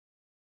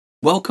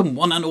Welcome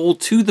one and all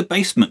to The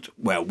Basement,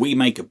 where we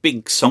make a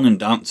big song and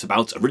dance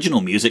about original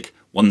music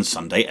one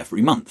Sunday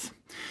every month.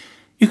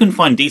 You can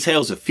find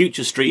details of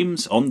future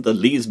streams on the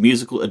Leigh's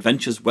Musical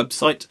Adventures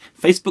website,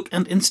 Facebook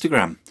and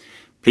Instagram.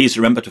 Please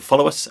remember to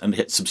follow us and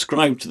hit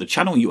subscribe to the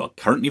channel you are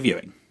currently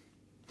viewing.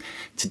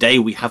 Today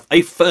we have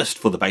a first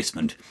for The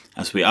Basement,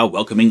 as we are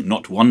welcoming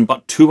not one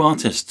but two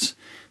artists.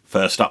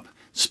 First up,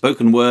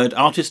 spoken word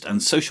artist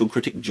and social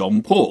critic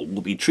John Paul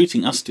will be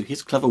treating us to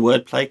his clever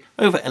wordplay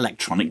over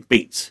electronic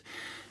beats.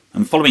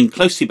 And following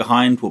closely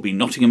behind will be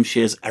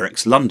Nottinghamshire's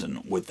Eryx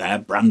London with their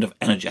brand of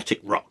energetic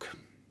rock.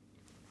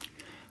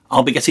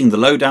 I'll be getting the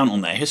lowdown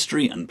on their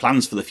history and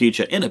plans for the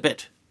future in a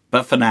bit,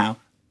 but for now,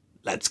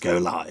 let's go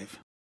live.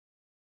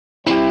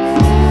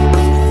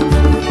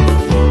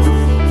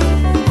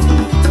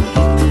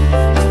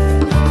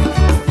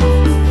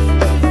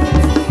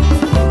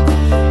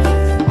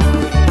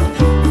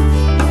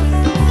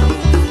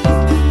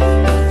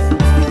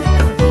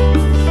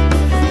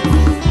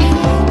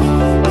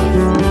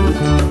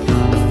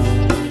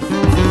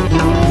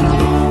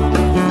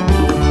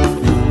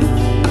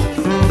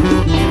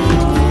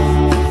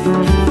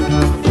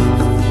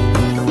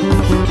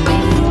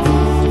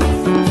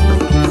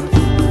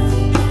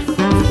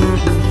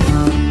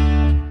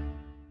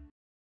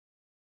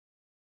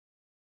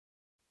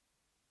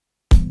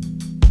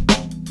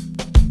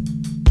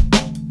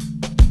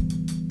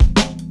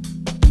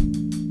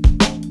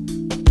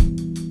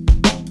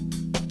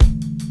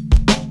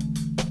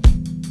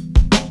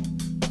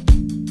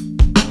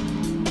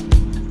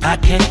 I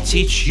can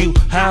teach you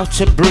how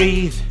to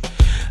breathe.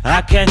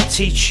 I can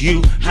teach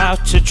you how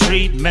to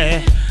treat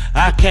me.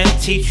 I can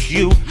teach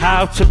you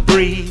how to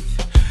breathe.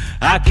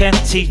 I can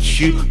teach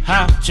you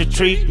how to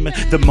treat me.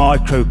 The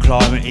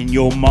microclimate in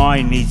your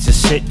mind needs to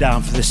sit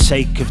down for the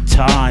sake of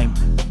time.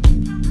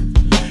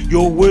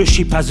 Your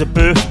worship has a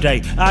birthday.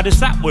 How does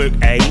that work,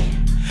 eh?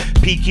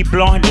 Peaky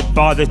blinded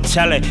by the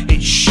telly.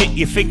 It's shit,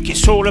 you think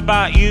it's all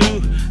about you.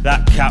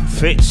 That cap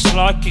fits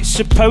like it's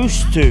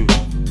supposed to.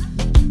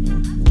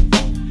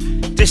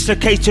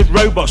 Dislocated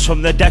robots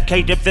from the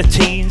decade of the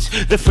teens.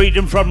 The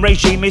freedom from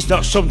regime is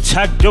not some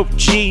tagged up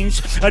jeans.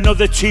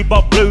 Another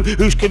two-bot blue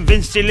who's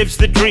convinced he lives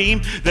the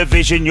dream. The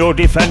vision you're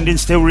defending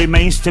still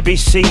remains to be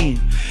seen.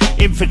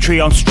 Infantry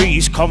on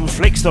streets,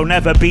 conflicts they'll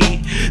never be.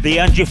 The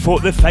hand you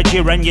fought the fed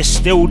you and you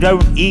still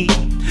don't eat.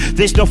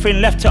 There's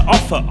nothing left to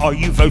offer. Are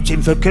you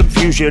voting for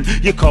confusion?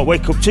 You can't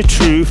wake up to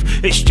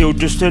truth. It's still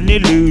just an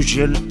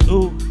illusion.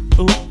 Ooh,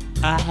 ooh,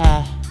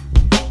 ah.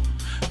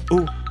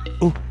 Ooh,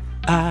 ooh,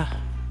 ah.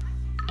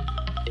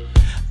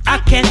 I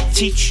can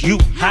teach you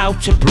how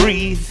to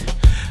breathe.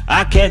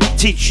 I can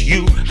teach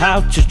you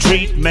how to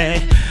treat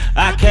me.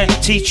 I can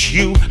teach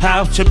you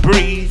how to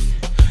breathe.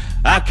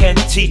 I can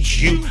teach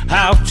you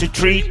how to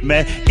treat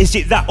me. Is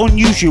it that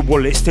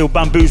unusual it still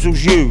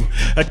bamboozles you?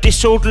 A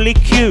disorderly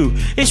cue,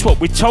 it's what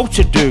we're told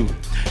to do.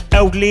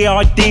 Elderly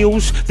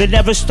ideals, they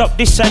never stop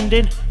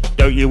descending.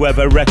 Don't you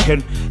ever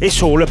reckon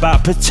it's all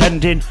about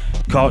pretending?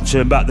 Can't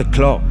turn back the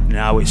clock,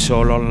 now it's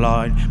all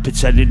online.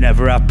 Pretend it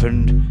never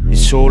happened,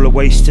 it's all a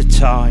waste of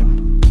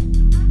time.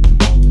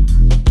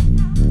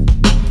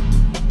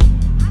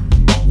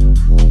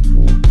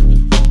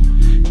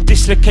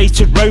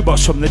 Dislocated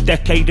robots from the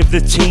decade of the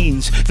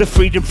teens. The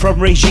freedom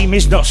from regime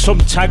is not some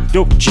tagged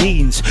up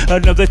jeans.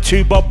 Another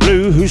two-bot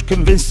blue who's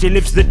convinced he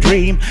lives the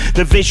dream.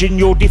 The vision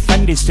you're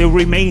defending still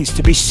remains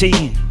to be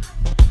seen.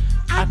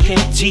 I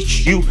can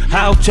teach you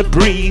how to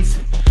breathe.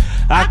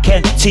 I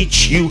can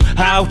teach you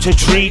how to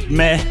treat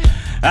me.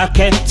 I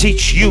can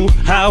teach you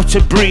how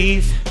to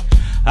breathe.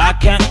 I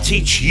can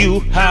teach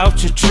you how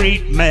to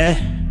treat me.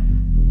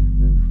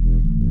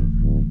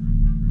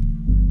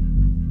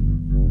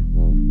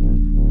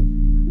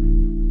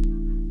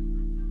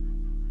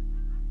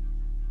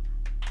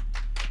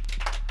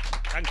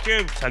 Thank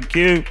you, thank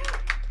you.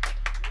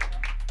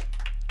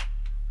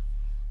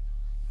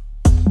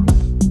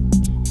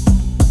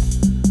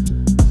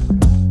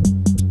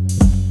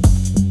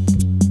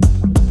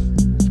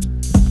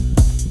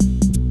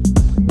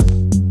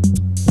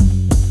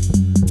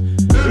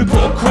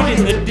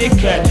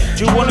 Dickhead,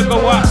 do you want to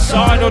go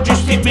outside or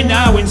just hit me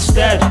now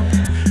instead?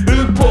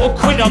 Who put a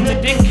quid on the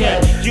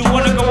dickhead? Do you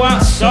want to go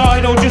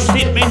outside or just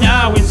hit me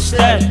now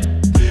instead?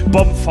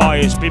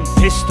 Bonfire's been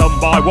pissed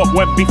on by what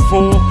went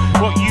before.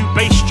 What you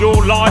based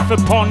your life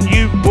upon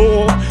you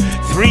bore.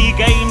 3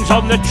 games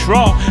on the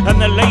trot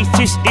and the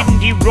latest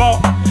indie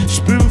rock.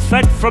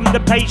 Spoon-fed from the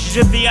pages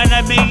of the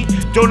enemy.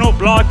 Done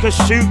up like a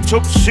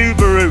souped-up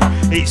Subaru.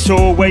 It's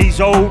always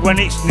old when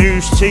it's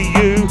news to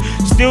you.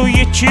 Still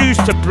you choose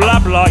to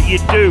blab like you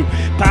do.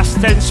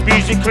 Past tense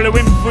musical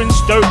influence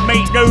don't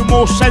make no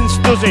more sense,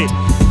 does it?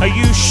 Are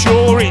you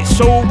sure it's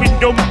all been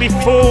done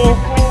before?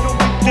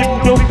 Been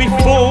done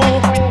before?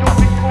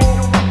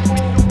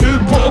 Who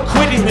put a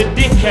quid in the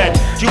dickhead?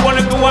 Do you want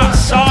to go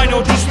outside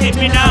or just hit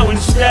me now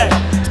instead?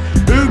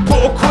 Who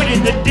put a quid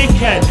in the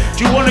dickhead?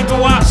 Do you want to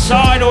go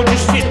outside or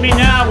just hit me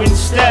now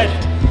instead?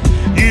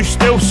 You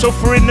still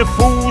suffering the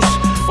fools?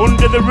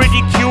 under the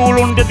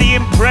ridicule, under the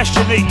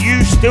impression that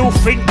you still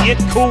think you're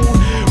cool.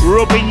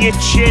 Rubbing your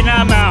chin,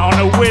 I'm out on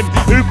a whim.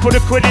 Who put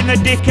a quid in the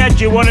dickhead?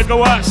 Do you want to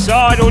go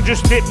outside or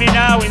just hit me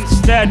now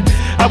instead?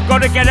 I've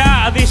got to get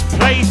out of this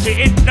place, it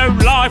ain't no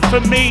life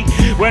for me.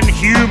 When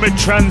humour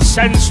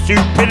transcends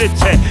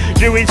stupidity,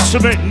 doing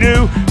something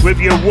new with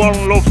your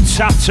one love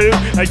tattoo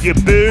and your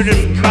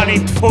burning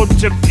manic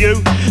point of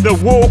view. The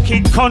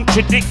walking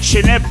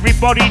contradiction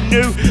everybody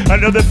knew.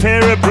 Another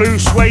pair of blue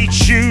suede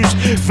shoes,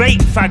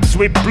 vape fags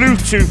with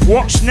Bluetooth.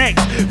 What's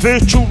next?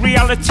 Virtual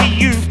reality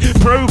youth,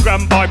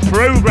 programmed by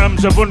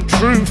programs of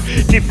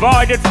untruth.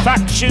 Divided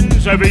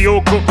factions over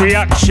your gut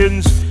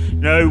reactions.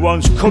 No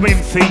one's coming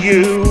for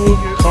you,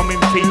 coming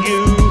for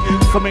you,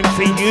 coming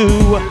for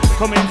you,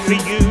 coming for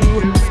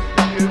you.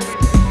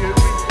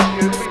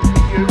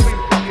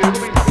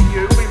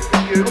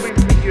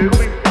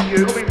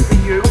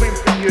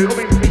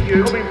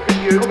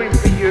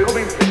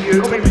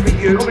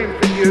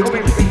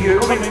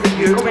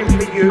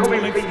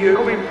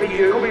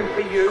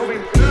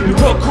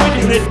 Put a quid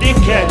in the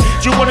dickhead.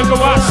 Do you want to go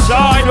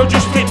outside or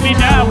just hit me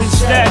now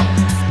instead?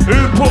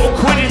 Who put a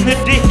quid in the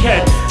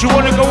dickhead? Do you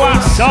want to go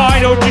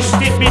outside or just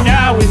hit me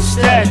now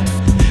instead?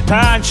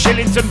 Pounds,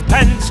 shillings and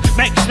pence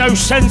makes no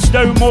sense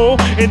no more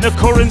in the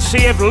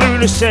currency of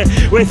lunacy,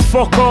 with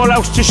fuck all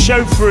else to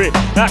show for it.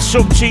 That's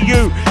up to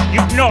you.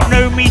 You've not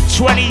known me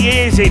 20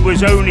 years, it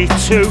was only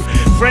 2.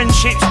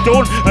 Friendship's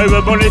done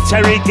over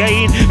monetary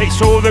gain. It's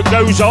all that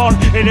goes on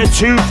in a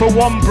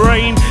 2-for-1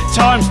 brain.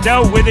 Time's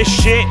dealt with the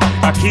shit,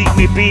 I keep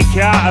me beak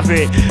out of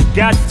it.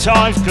 Glad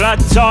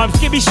times,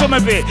 give me some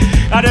of it.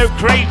 I don't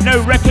crave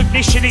no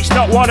recognition, it's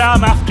not what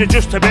I'm after.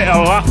 Just a bit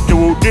of laughter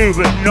will do,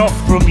 but not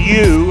from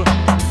you.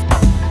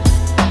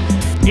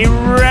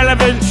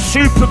 Irrelevant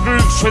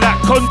supergroups for that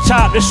cunt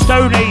out the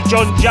Stone Age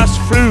on jazz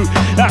flute.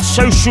 That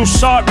social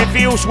site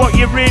reveals what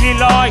you really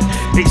like.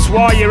 It's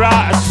why you're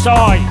out of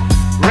sight.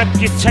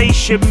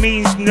 Reputation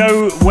means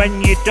no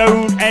when you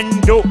don't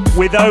end up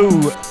with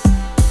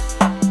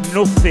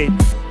nothing.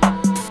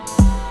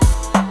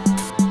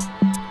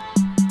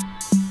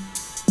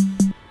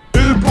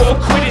 Who put a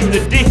quid in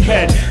the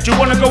dickhead? Do you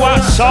want to go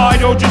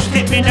outside or just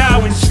hit me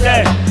now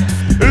instead?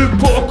 Who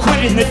put a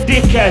quid in the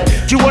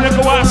dickhead? Do you want to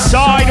go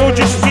outside or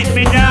just hit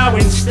me now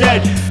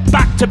instead?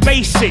 Back to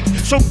basic,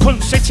 some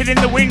cunt sitting in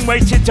the wing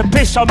waiting to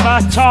piss on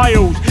my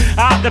tiles.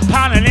 Out the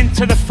pan and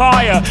into the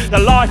fire, the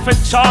life and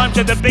times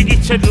of the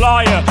bigoted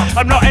liar.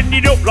 I'm not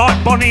ending up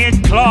like Bonnie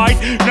and Clyde.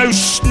 No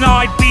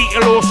snide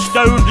beetle or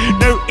stone,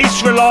 no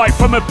Israelite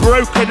from a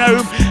broken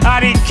home. I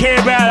didn't care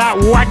about that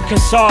wanker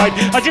side,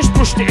 I just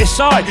pushed it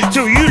aside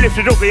till you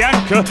lifted up the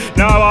anchor.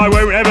 Now I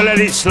won't ever let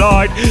it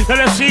slide.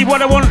 Then I see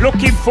what I want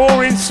looking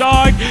for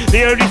inside.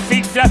 The only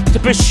thing left to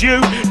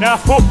pursue. Now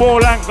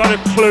football ain't got a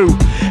clue.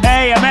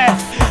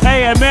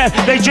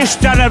 AMF, they just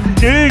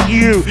haven't known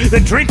you. The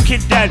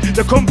drinking den,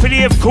 the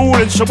company of cool,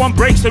 and someone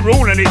breaks the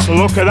rule and it's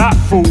look at that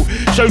fool.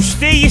 So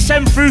steer your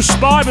send through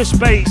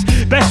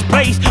cyberspace, best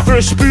place for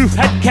a spoof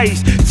head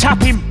case.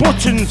 Tapping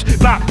buttons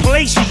about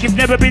places you've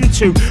never been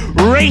to,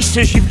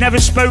 racers you've never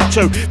spoke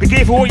to. Be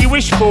careful what you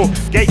wish for,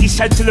 get you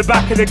sent to the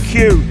back of the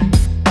queue.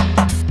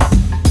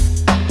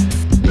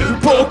 Who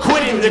put a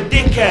quid in the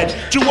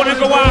dickhead? Do you want to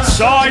go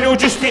outside or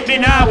just hit me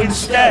now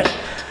instead?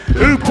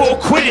 Who put a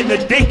quid in the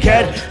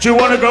dickhead? Do you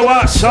want to go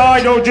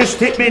outside or just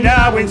hit me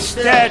now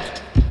instead?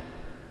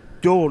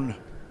 Done.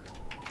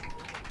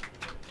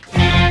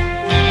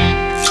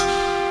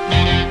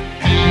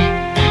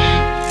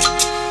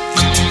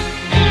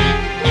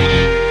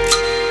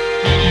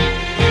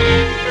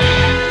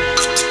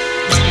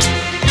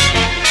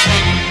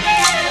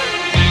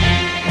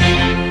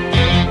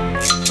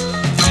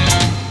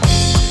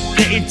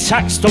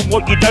 Taxed on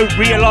what you don't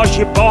realise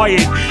you're buying.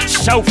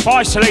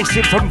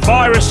 Self-isolating from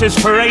viruses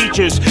for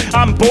ages.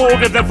 I'm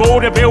bored of the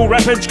vaudeville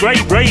rappers,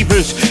 grave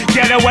ravers.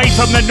 Get away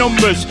from the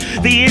numbers.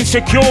 The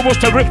insecure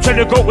must have ripped to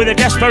the gut with a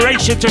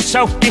desperation to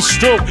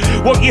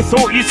self-destruct. What you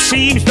thought you'd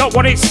seem's not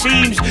what it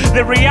seems.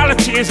 The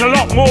reality is a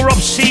lot more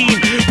obscene.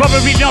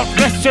 Probably not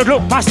left to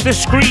look past the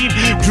screen.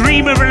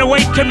 Dream of an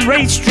awakened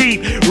Rain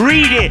Street.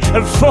 Read it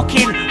and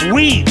fucking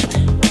weep.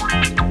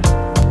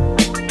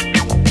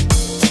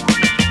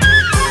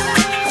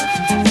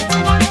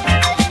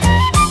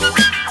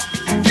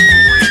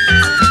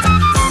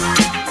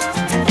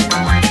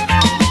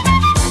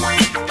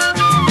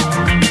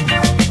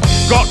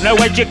 Got no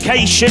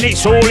education,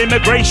 it's all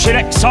immigration,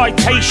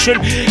 excitation,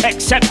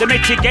 except the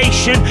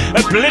mitigation,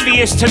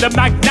 oblivious to the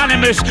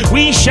magnanimous,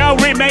 we shall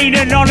remain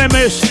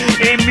anonymous,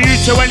 immune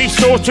to any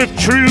sort of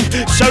truth,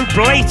 so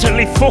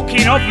blatantly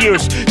fucking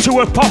obvious,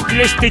 to a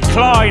populist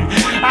decline,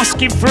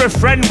 asking for a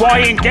friend why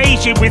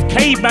engaging with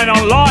cavemen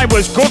online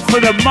was good for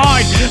the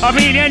mind. I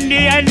mean, in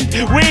the end,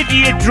 where do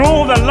you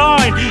draw the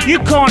line? You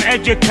can't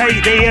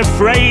educate the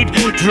afraid,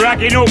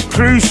 dragging up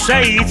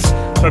crusades,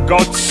 for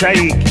God's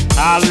sake,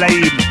 how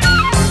lame.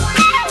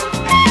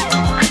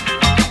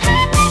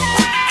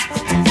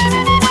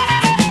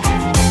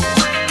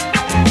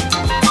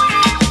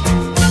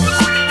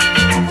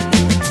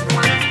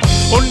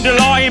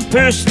 Underlying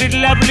Personally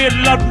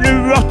level of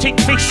neurotic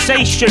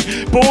fixation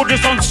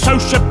borders on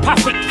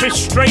sociopathic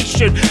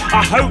frustration.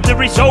 I hope they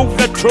resolve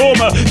the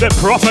trauma that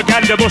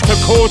propaganda must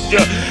have caused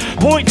you.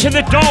 Point to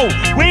the doll,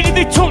 where did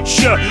they touch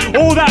you?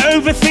 All that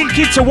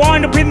overthinking to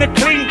wind up in the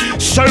clink.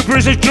 Sober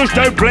as a judge,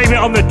 don't blame it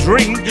on the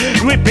drink.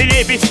 We've been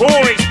here before,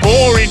 it's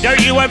boring,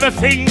 don't you ever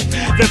think?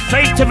 The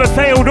fate of a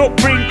failed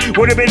upbringing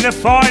would have been the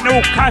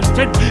final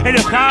casting in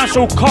a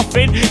castle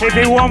coffin if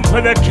it weren't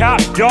for the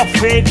cat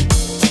doffin.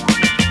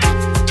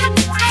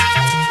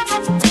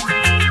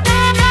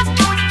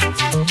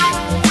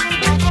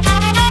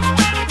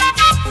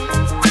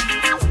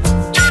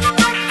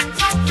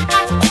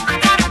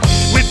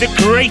 The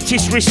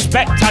greatest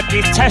respect, I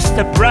detest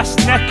the brass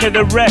neck of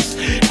the rest.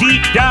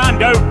 Deep down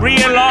don't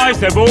realise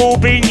they've all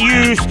been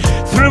used.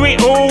 Through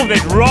it all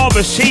they'd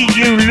rather see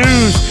you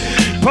lose.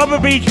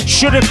 Probably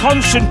should have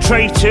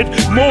concentrated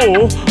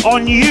more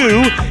on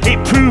you.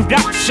 It proved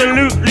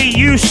absolutely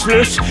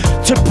useless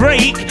to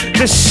break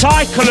the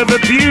cycle of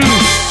abuse.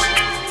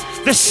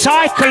 The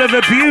cycle of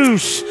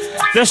abuse.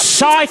 The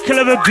cycle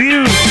of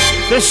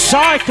abuse. The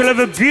cycle of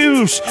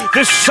abuse.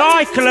 The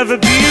cycle of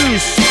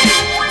abuse.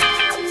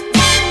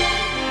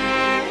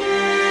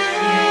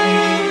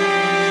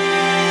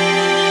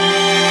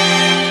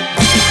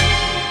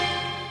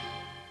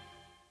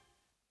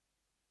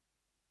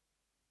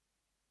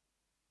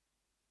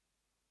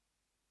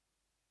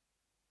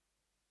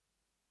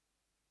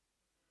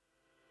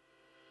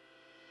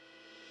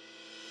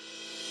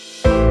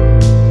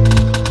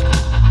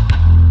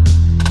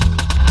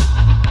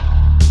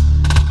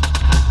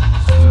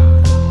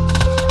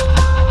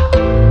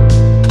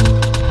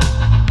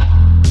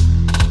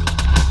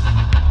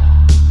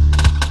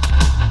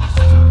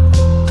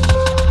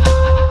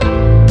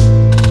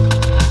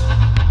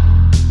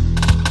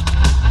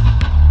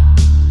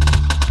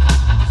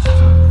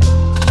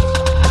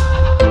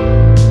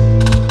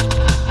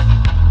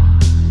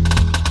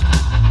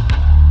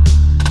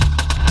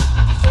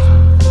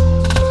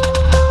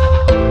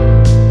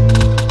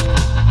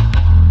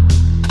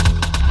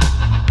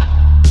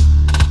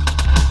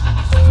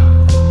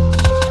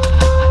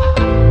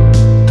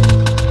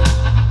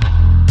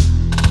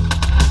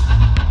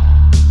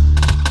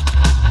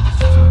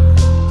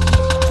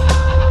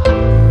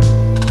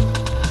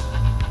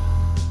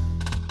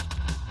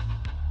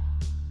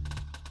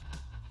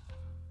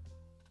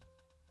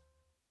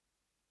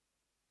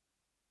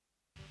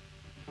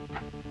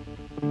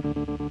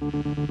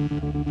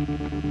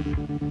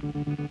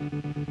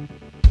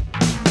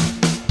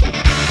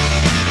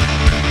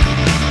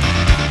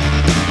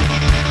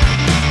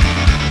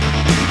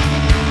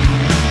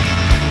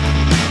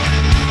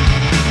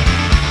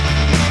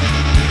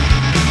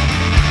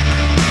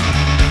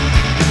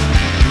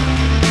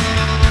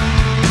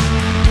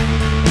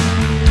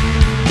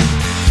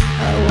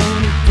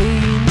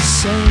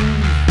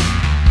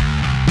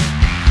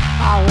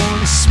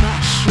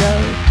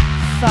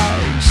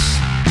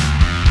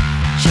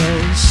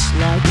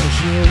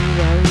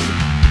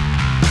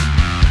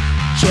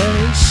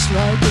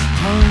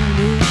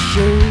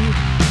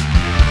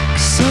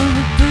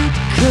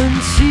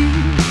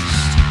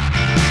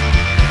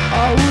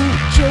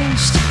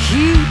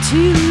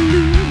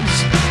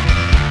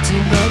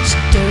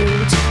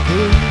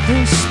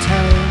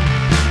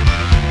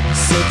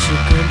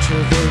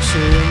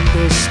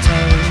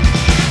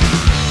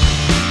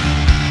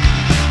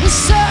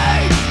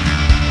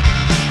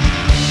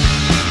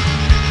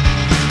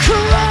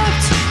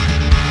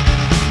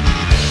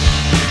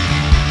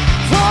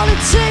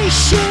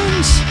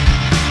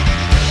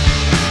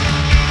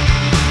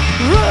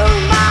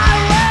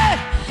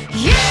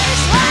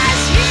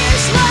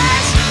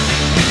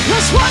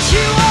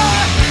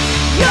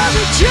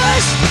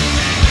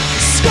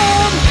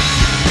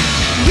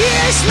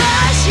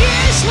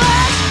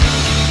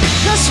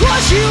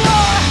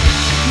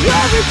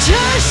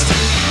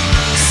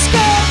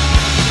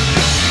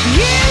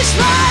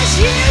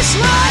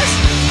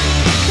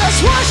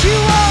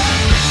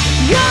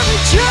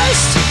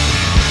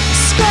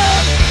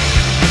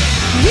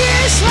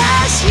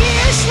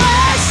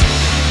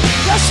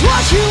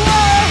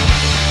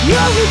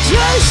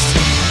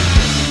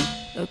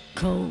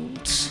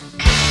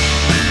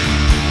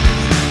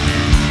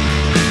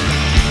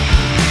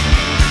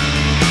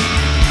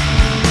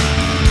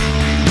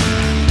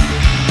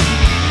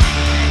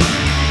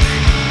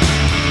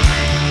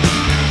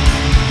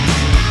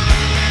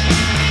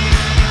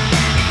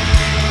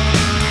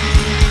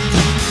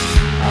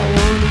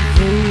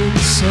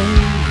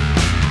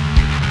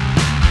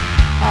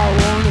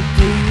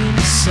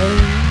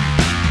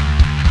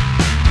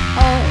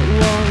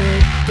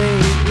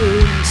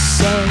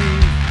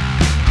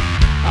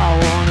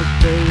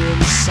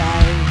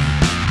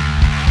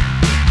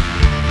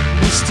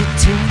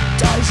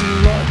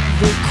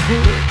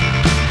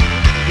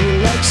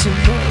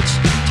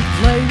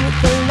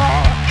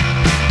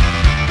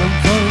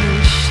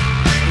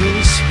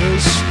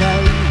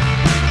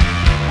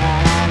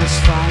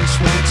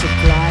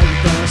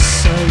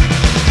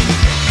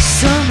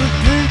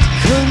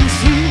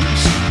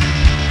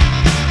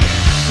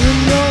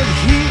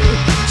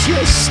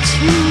 Just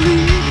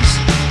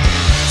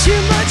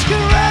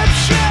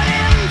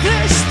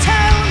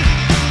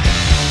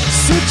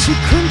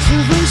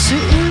intervention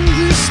in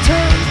this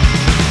tape.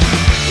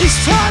 It's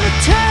time to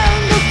turn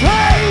the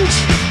page.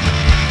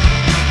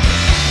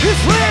 If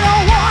we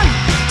don't want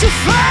to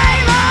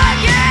fame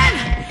again,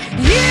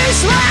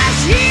 useless,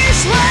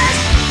 useless,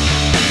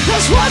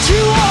 that's what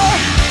you are.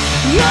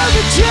 You're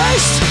the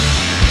just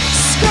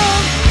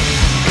scum.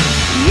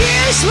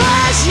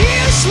 Useless,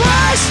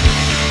 useless,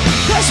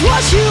 that's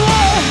what you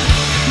are.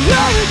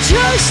 You're the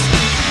just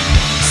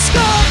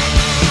scum.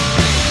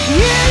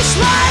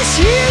 Useless,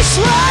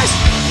 useless,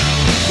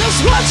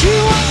 that's what you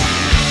are.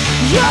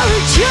 You're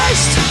a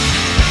just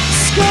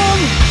scum.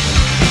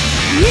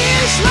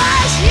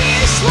 Useless,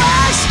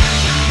 useless,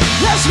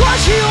 that's what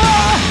you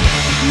are.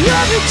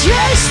 You're a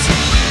just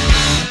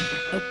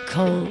a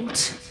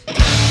cult.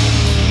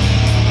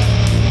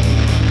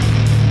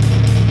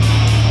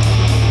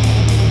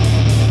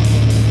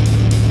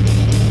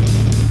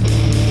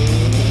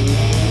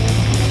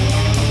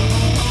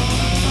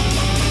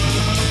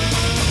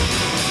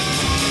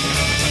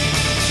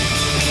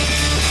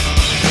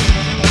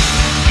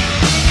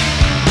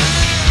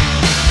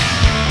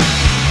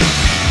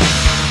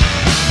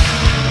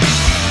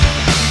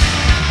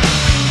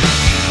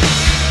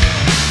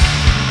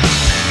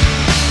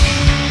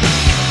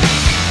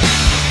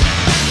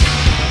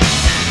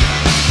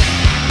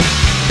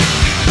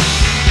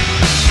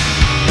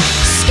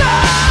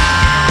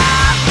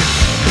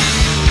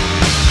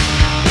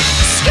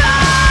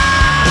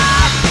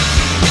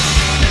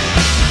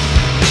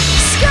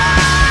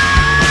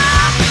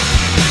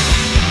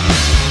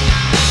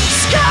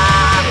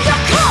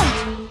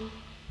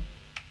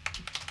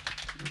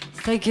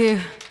 Thank you.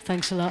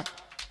 Thanks a lot.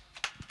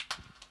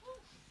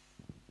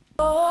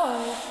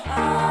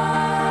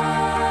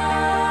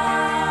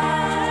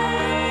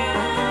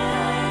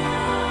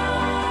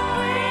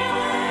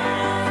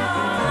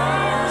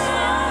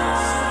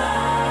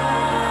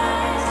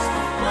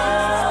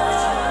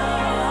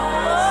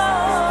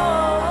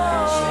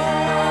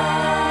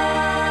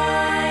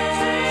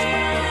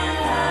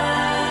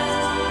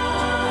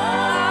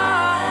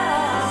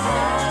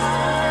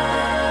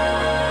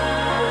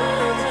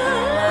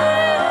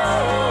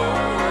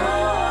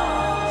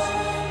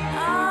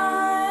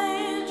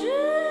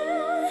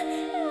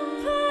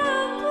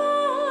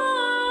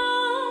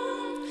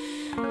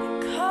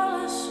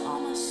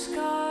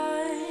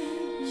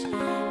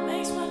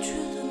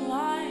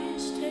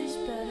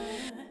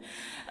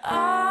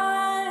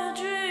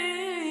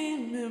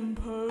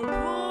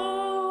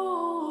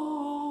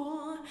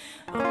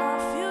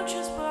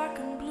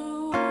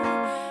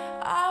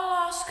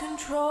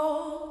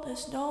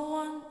 There's no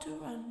one to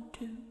run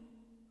to.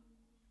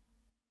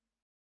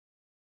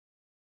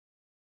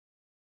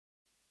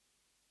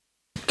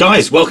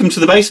 Guys, welcome to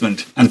the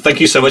basement, and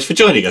thank you so much for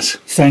joining us.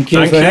 Thank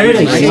you for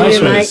having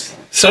us.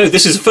 So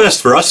this is a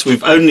first for us.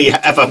 We've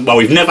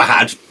never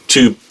had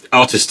two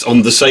artists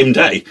on the same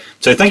day.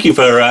 So thank you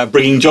for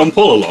bringing John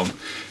Paul along.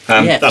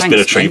 That's been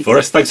a treat for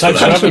us. Thanks for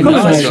that.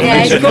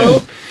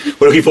 Cool.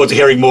 We're looking forward to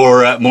hearing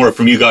more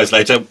from you guys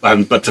later.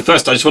 But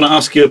first, I just want to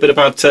ask you a bit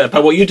about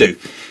what you do.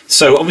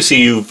 So obviously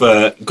you've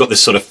got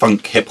this sort of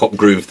funk hip hop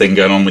groove thing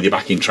going on with your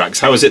backing tracks.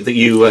 How is it that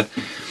you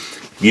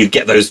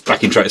get those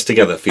backing tracks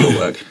together for your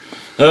work?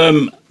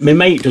 My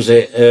mate does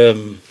it.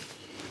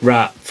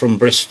 Rat from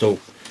Bristol,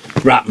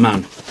 Rat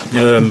Man.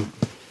 Yeah,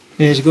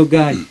 he's a good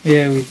guy.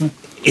 Yeah,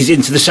 he's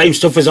into the same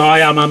stuff as I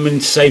am. I'm into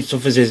the same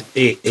stuff as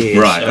he is.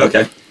 Right. So,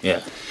 okay.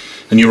 Yeah.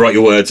 And you write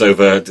your words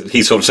over.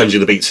 He sort of sends you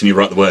the beats, and you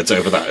write the words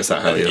over that. Is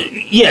that how you?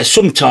 Yeah,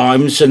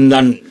 sometimes, and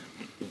then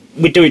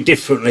we do it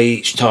differently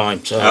each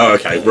time. So. Oh,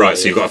 okay, right.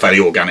 So you've got a fairly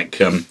organic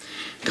kind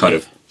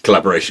of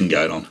collaboration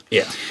going on.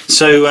 Yeah.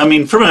 So, I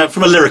mean, from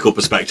a lyrical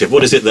perspective,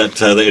 what is it that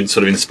that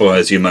sort of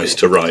inspires you most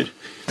to write?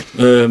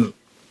 I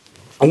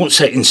won't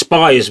say it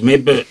inspires me,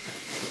 but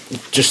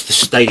just the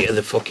state of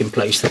the fucking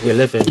place that we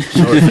live in.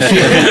 Sorry.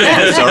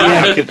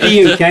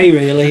 The UK,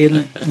 really, isn't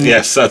it?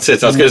 Yes, that's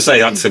it. I was going to say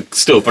that's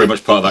still very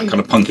much part of that kind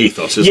of punk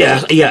ethos, isn't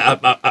it? Yeah.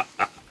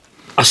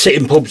 I sit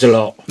in pubs a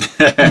lot.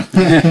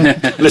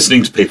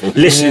 Listening to people.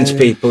 Listening to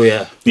people,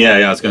 yeah. Yeah,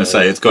 I was going to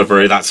say it's got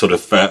that sort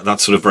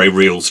of very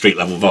real street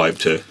level vibe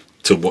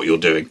to what you're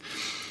doing.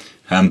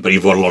 But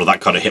you've got a lot of that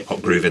kind of hip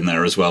hop groove in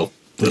there as well,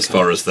 as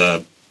far as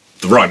the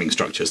rhyming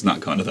structures and that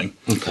kind of thing.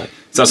 Okay.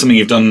 Is that something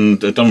you've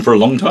done for a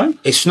long time?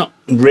 It's not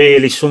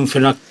really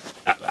something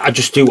I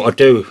just do what I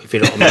do, if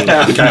you know what I mean.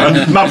 Okay,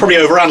 I'm probably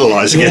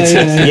overanalyzing it.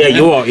 Yeah,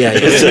 you are, yeah.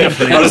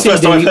 Well, it's the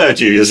first time I've heard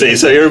you see,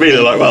 so you're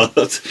immediately like, well,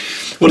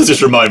 what does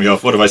this remind me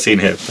of? What have I seen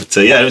here? But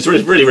yeah, it's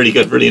really, really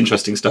good, really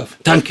interesting stuff.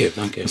 Thank you.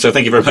 So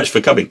thank you very much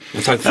for coming.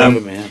 Well, thanks for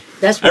having me. Yeah.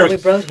 That's why we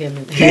brought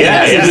him.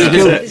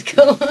 It's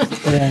cool.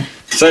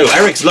 So,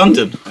 Eryx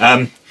London,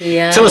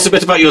 tell us a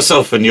bit about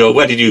yourself and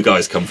where did you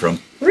guys come from?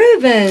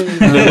 Ruben,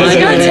 it's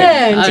your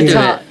turn to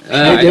talk.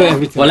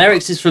 Well,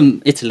 Eryx is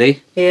from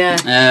Italy. Yeah,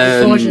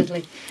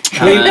 unfortunately.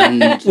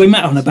 We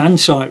met on a band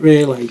site,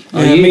 really.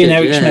 Me and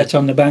Eryx met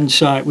on the band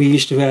site. We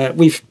used to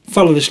we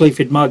follow the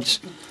Sleaford Mods,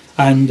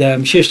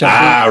 and she used to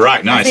have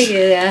right,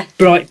 nice.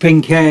 bright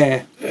pink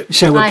hair,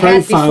 So a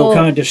profile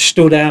kind of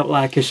stood out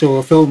like a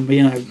sore thumb,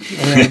 you know.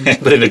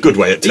 But in a good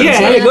way, it turns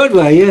out. Yeah, in a good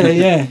way,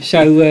 yeah.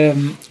 So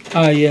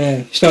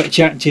I started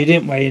chatting to you,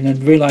 didn't we? And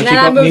then realised you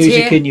got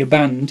music in your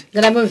band.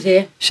 Then I moved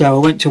here. So I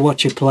went to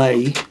watch her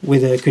play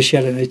with her, because she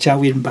had an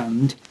Italian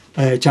band,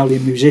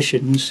 Italian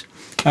musicians.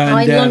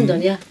 And, in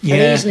London, yeah.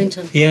 Eryx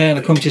London. Yeah, and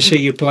I come to see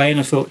you play and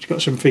I thought, you've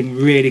got something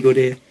really good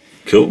here.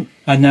 Cool.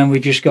 And then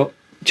we just got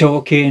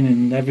talking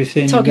and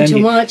everything. Talking too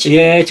much.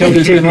 Yeah,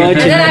 talking too much.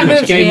 And then I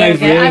moved here.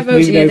 I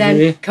moved here,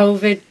 then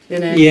COVID, you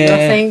know,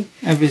 nothing.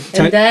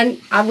 Everything. And then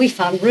we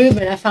found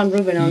Ruben. I found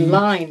Ruben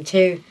online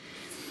too.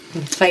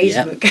 On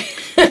Facebook.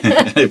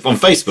 On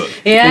Facebook?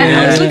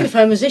 I was looking for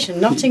a musician,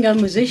 Nottingham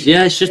musician.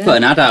 Yeah, she's just put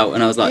an ad out,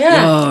 and I was like,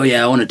 oh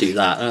yeah, I want to do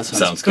that. That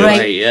sounds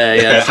great.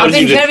 Yeah. How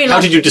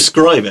did you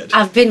describe it?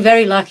 I've been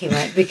very lucky,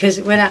 right? Because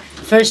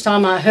first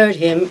time I heard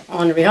him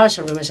on the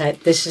rehearsal room, I said,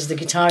 "This is the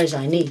guitarist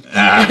I need."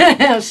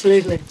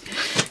 Absolutely.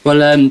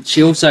 Well,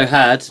 she also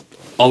had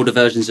older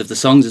versions of the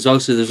songs as well,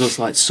 so there's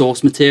also like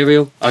source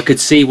material. I could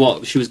see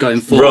what she was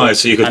going for, right?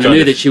 So you could, and I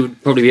knew that she would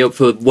probably be up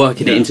for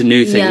working it into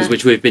new things,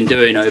 which we've been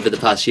doing over the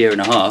past year and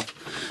a half.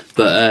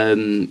 But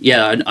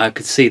I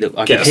could see that.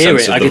 I could hear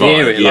it.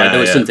 Like there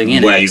was something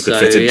in where it. You could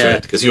fit into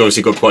it, because you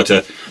obviously got quite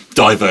a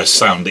diverse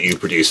sound that you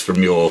produce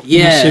from your.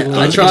 Yeah,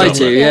 I try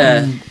to.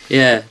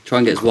 Yeah. Try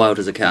and get as wild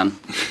as I can.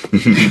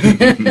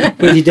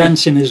 With your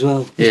dancing as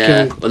well.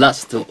 Yeah. Cool. Well,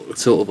 that's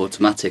sort of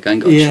automatic. I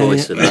ain't got a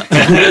choice for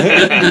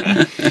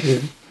that.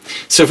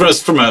 So for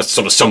us, from a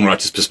sort of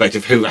songwriter's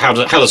perspective, how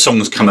do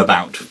songs come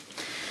about?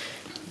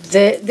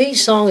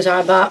 These songs are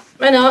about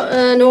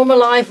normal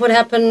life, what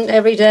happened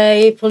every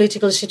day,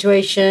 political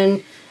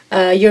situation,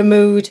 your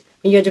mood,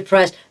 when you're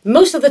depressed.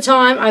 Most of the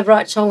time, I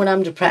write songs when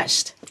I'm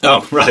depressed.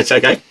 Oh, right,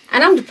 okay.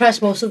 And I'm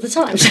depressed most of the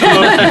time.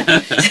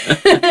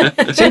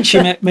 Since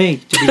you met me,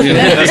 to be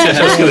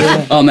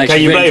fair. Oh, mate,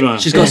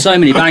 she's got so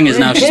many bangers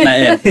now. She's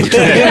met him.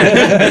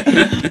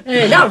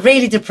 Not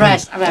really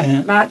depressed.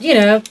 But,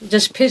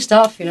 just pissed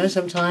off.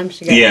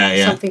 Sometimes you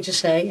get something to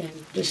say. And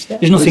just,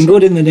 there's nothing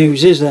good in the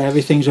news, is there?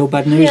 Everything's all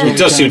bad news. It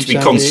does seem to be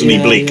constantly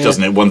bleak,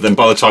 doesn't it? Then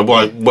by the time,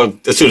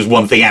 as soon as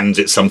one thing ends,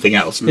 it's something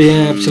else.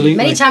 Yeah, absolutely.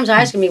 Many times they're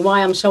asking me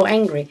why I'm so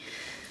angry.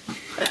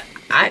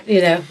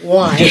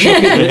 Why?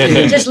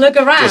 Just look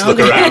around. Just look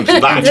around.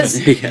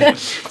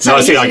 No,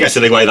 I see. I guess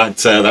in a way that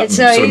sort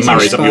of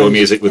marries up your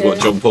music with what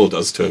John Paul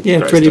does to.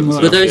 Yeah, pretty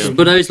much.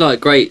 But those like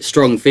great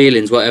strong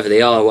feelings, whatever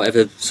they are,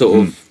 whatever sort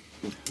of.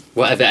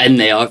 Whatever end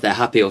they are, if they're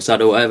happy or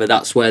sad or whatever,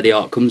 that's where the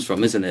art comes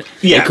from, isn't it?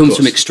 Yeah, it comes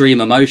from extreme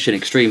emotion,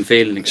 extreme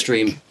feeling,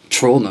 extreme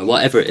trauma,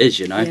 whatever it is,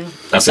 you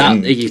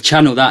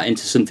channel that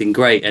into something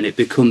great and it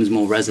becomes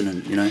more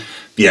resonant,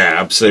 Yeah,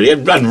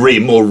 absolutely,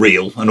 and more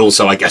real. And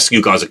also, I guess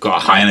you guys have got a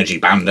high energy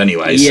band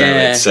anyway,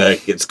 so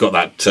it's got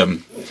that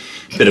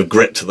bit of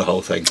grit to the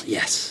whole thing.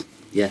 Yes.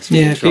 Yeah,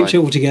 it keeps it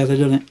all together,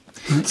 doesn't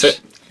it? So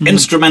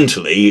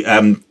instrumentally,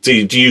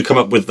 do you come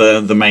up with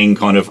the main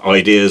kind of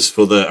ideas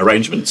for the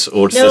arrangements,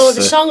 or no?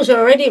 The songs were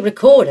already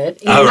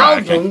recorded in an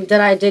album that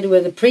I did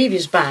with a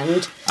previous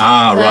band.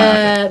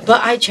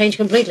 But I changed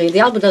completely. The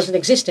album doesn't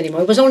exist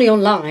anymore. It was only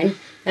online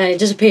and it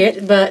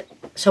disappeared. But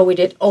so we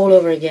did all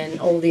over again,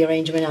 all the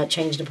arrangement. I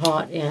changed the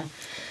part. Yeah,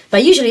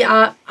 but usually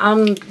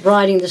I'm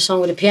writing the song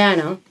with the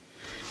piano,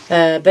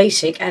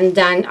 basic, and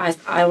then I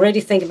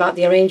already think about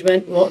the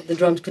arrangement, what the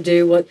drums could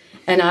do,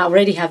 and I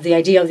already have the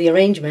idea of the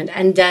arrangement,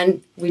 and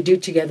then we do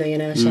together,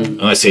 So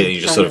I see that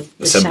you just sort of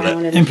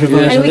assemble it,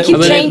 improvise, and we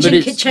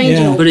keep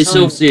changing. But it's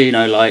also,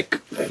 like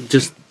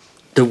just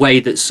the way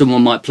that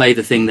someone might play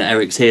the thing that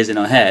Eryx hears in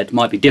our head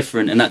might be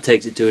different, and that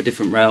takes it to a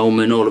different realm,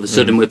 and all of a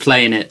sudden we're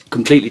playing it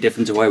completely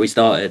different to where we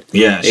started.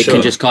 Yeah, it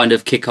can just kind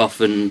of kick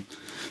off and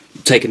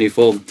take a new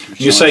form.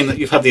 You're saying that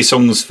you've had these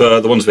songs for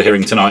the ones we're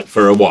hearing tonight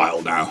for a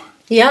while now.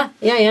 Yeah.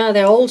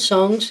 They're old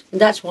songs,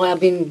 and that's why I've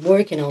been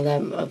working on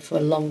them for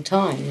a long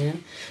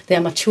time. They're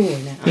mature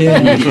now.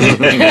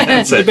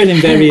 Yeah, they've been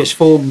in various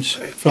forms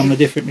from the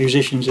different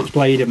musicians that's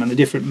played them and the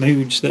different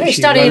moods that. They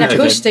started in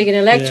acoustic and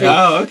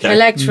electric,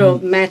 electro,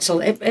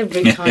 metal,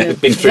 every kind of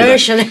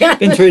version.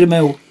 Been through the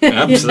mill.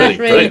 Absolutely,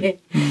 really.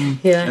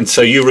 Yeah. And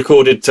so you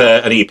recorded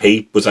an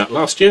EP. Was that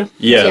last year?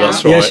 Yeah,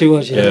 that's right. Yes, it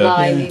was.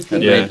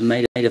 Yeah.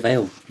 Made of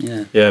ale.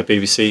 Yeah. Yeah,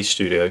 BBC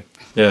studio.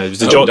 Yeah, it was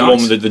the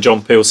one with the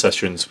John Peel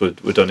sessions were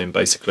done in,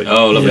 basically.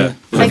 Oh, lovely. Yeah.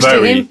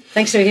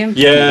 Thanks to him.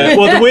 Yeah,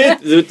 well,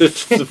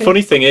 the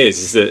funny thing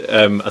is that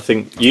I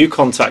think you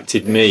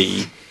contacted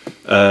me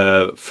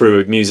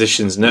through a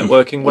musicians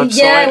networking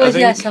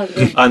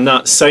website, and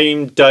that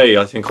same day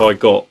I think I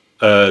got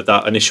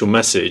that initial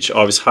message.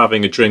 I was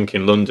having a drink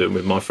in London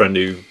with my friend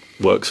who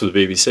works for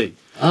the BBC.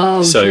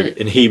 Oh, so shit.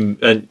 And he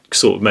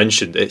sort of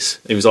mentioned this.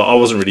 He was like, I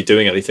wasn't really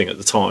doing anything at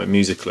the time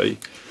musically.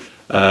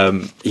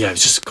 It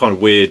was just kind of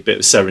weird bit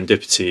of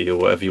serendipity or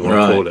whatever you want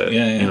to call it.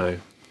 Yeah.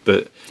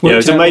 But it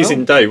was an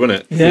amazing day,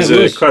 wasn't it? Yeah, it was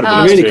an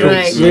incredible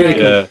experience. Really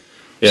cool.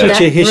 Yeah.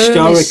 Such a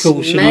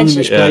historical,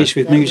 synonymous place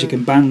with music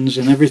and bands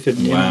and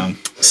everything. Wow.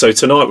 So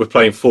tonight we're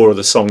playing 4 of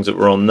the songs that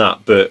were on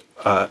that, but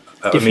I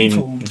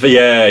mean,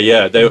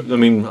 yeah. I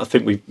mean, I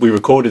think we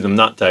recorded them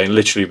that day, and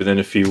literally within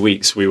a few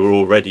weeks, we were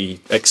already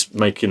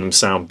making them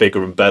sound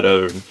bigger and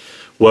better, and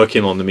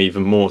working on them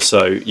even more.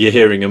 So you're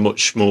hearing a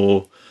much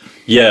more,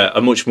 I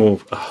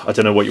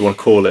don't know what you want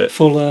to call it,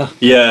 fuller,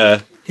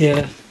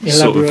 elaborate.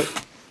 Sort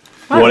of,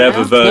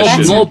 whatever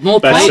version, more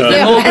better,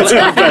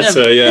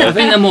 yeah. I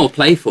think they're more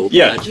playful.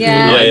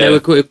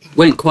 They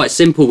went quite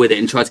simple with it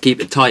and tried to keep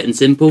it tight and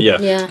simple. Yeah.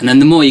 And then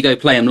the more you go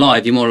play them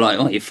live, you're more like,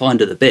 oh, you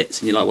find other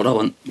bits, and you're like,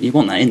 well, you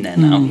want that in there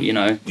now, you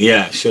know?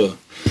 Yeah, sure.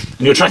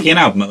 And you're tracking an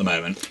album at the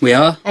moment. We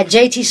are at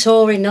JT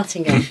Saw in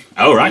Nottingham.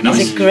 Oh right, nice.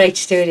 It's a great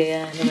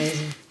studio,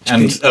 amazing.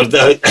 And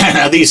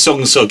are these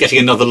songs sort of getting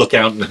another look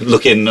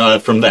in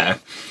from there?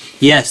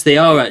 Yes, they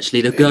are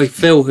actually. The guy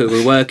Phil, who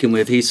we're working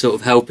with, he's sort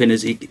of helping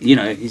us. We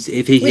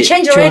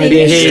change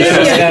already.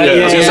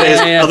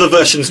 Other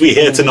versions we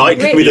hear tonight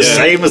could be the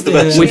same as the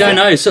versions. We don't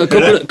know. So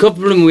a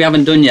couple of them we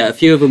haven't done yet. A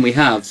few of them we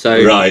have.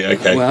 So right,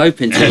 okay. We're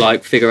hoping to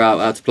figure out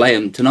how to play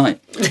them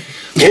tonight.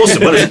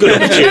 Awesome. Well, it's a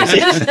good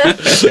opportunity.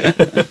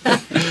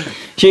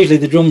 Usually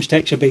the drums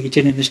takes a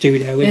beating in the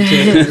studio.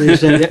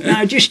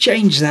 No, just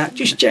change that.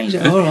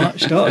 All right,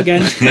 start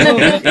again.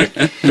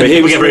 But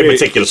he was very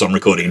meticulous on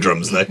recording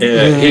drums, though.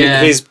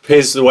 Yeah.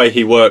 His the way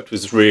he worked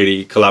was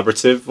really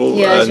collaborative.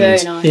 It's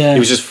very nice. He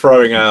was just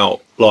throwing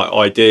out like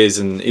ideas,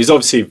 and he's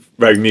obviously a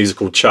very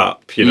musical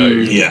chap. You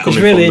know,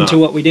 he's really into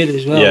what we did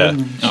as well. Yeah.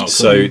 Cool.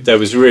 So there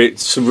was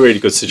some really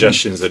good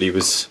suggestions that he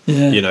was,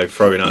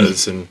 throwing at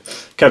us, and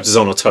kept us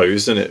on our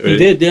toes, didn't it? Really?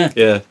 He did,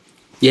 yeah.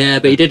 Yeah,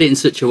 but he did it in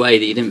such a way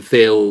that you didn't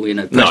feel,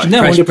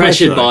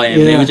 pressured by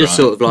him. Yeah. It was just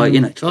sort of like,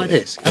 try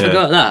this, have a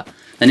go at that.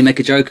 Then you make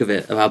a joke of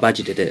it, of how bad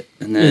you did it.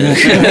 And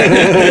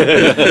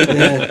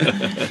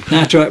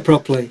now try it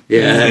properly.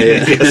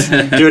 Yeah.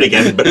 Do it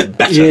again, but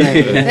better.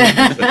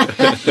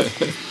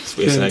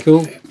 Yeah.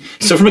 Cool.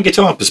 So from a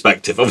guitar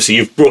perspective, obviously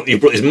you've brought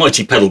this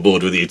mighty pedal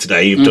board with you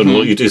today. You've done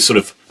you do sort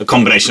of a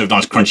combination of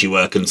nice crunchy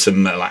work and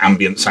some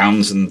ambient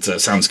sounds and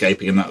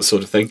soundscaping and that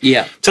sort of thing.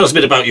 Yeah. Tell us a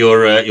bit about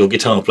your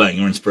guitar playing,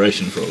 your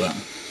inspiration for all that.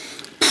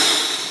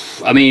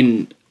 I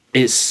mean,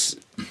 it's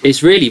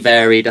really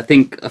varied. I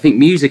think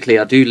musically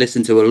I do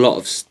listen to a lot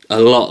of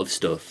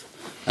stuff.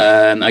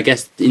 I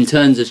guess in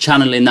terms of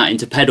channeling that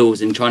into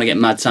pedals and trying to get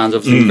mad sounds,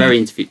 obviously I'm very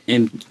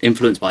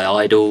influenced by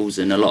Idols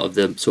and a lot of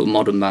the sort of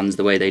modern bands,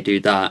 the way they do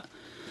that.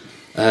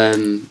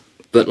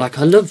 But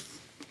I love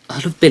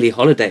Billie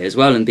Holiday as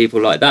well and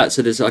people like that.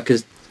 So there's like a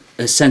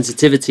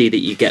sensitivity that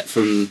you get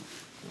from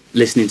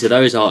listening to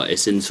those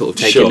artists and sort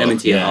of taking them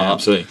into your heart.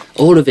 Absolutely.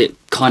 All of it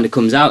kind of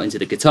comes out into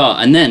the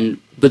guitar,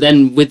 but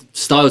then with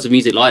styles of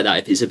music like that,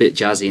 if it's a bit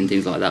jazzy and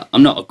things like that,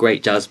 I'm not a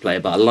great jazz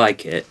player, but I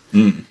like it.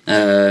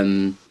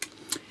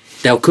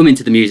 They'll come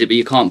into the music, but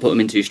you can't put them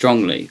in too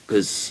strongly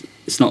because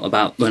it's not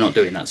about, we're not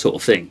doing that sort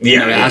of thing.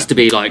 It has to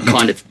be like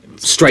kind of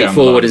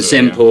straightforward and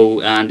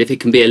simple, and if it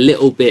can be a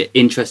little bit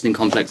interesting,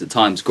 complex at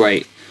times,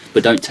 great,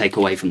 but don't take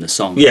away from the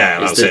song.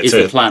 That's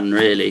the plan,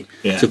 really.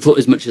 Yeah. So put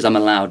as much as I'm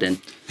allowed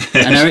in.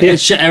 And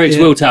Eryx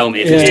will tell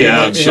me if it's too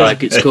much.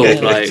 Like it's cool.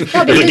 Like if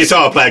the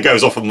guitar player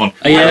goes off on one,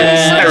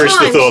 Eryx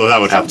thought that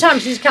would happen.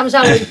 Sometimes he comes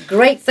out with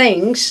great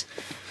things.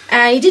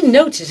 He didn't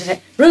notice. I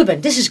said,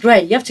 Ruben, this is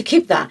great. You have to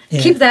keep that.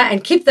 Keep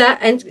that,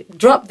 and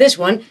drop this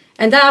one.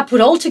 And then I put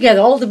all together,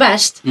 all the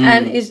best,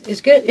 and it's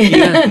good.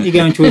 You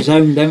go into a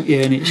zone, don't you?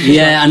 And it's just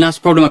and that's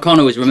the problem. I can't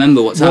always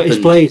remember what's happened.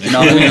 It's played. You know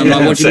what I mean? I'm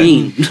like, what do you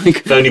mean?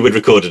 If only we'd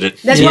recorded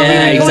it. That's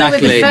why we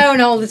record with the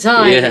phone all the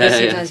time.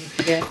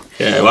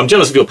 Well, I'm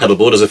jealous of your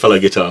pedalboard as a fellow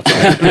guitar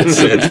player.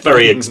 It's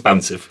very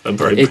expansive.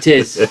 It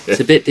is. It's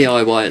a bit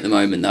DIY at the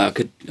moment, though.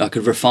 I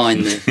could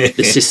refine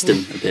the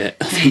system a bit,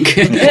 I think.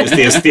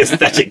 The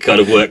aesthetic kind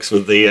of works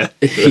with the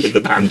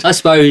band. I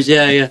suppose,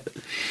 yeah.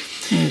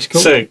 It's cool.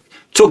 So,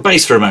 talk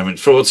bass for a moment.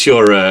 What's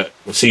your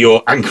so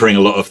you're anchoring a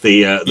lot of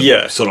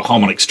the sort of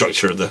harmonic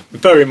structure of the.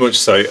 Very much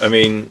so. I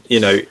mean,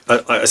 I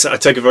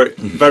take a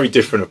very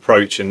different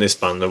approach in this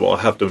band than what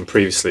I have done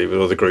previously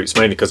with other groups,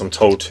 mainly because I'm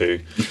told to.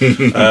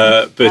 But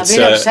I've been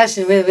obsessed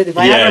with the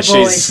Viagra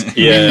boys.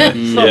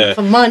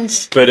 For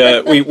months.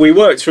 But we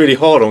worked really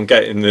hard on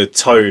getting the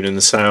tone and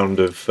the sound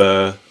of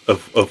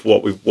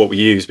what we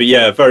use. But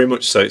very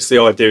much so. It's the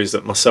idea is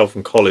that myself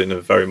and Colin are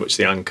very much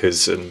the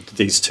anchors, and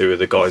these two are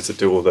the guys that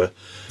do all the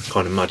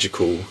kind of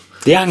magical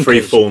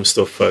free-form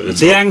stuff.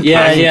 The anchors.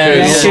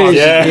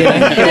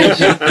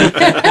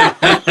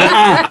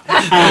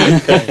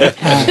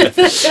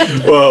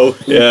 Well,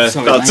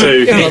 that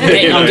too.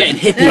 I'm getting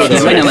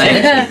hippie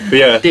mate.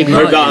 I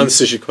hope that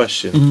answers your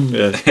question.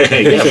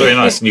 Very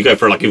nice. And you go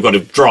for you've got a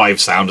drive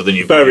sound, and then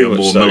you've got a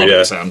more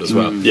melodic sound as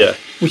well.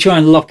 We try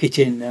and lock it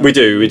in. We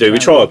do. We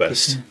try our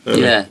best.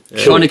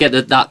 Trying to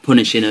get that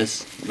punishing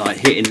us, like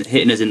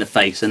hitting us in the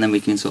face, and then we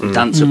can sort of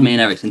dance. Me and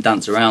Eryx can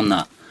dance around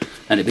that.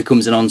 And it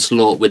becomes an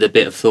onslaught with a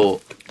bit of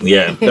thought.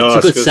 Yeah.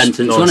 It's a good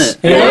sentence, wasn't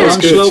it?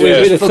 Onslaught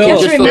with a thought.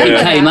 It just fucking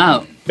came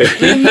out.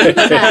 Remember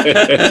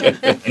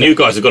that. And you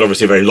guys have got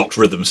obviously a very locked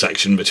rhythm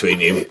section between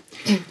you.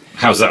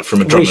 How's that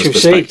from a drummer's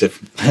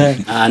perspective?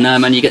 No,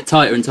 man, you get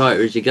tighter and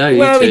tighter as you go.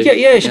 Well,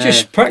 it's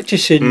just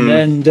practicing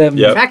and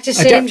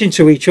practicing, adapting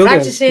to each other,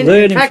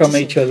 learning from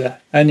practicing. each other,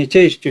 and it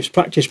is just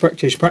practice,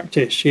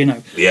 you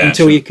know, Yeah,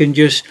 until sure. you can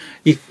just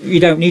you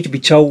don't need to be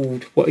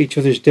told what each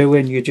other's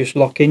doing. You just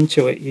lock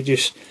into it.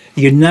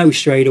 You know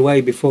straight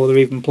away before they're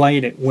even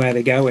playing it where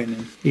they're going,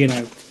 and you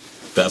know.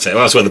 That's it.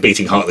 Well, that's where the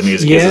beating heart of the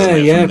music is, isn't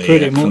it? Yeah, From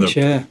pretty from much,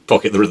 the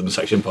pocket, the rhythm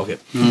section pocket.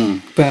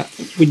 But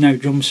with no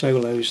drum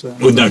solos, though.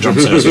 With no drum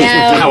solos.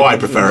 Yeah. How I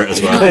prefer it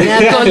as well. You've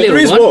got a little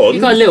There is one. one.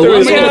 You've got a little There one.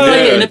 is We're going to one.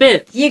 play it in a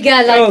bit. You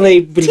got like Oh, they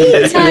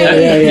teeny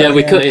tiny. Yeah,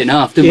 we cut it in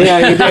half, didn't we?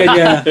 Yeah, you did,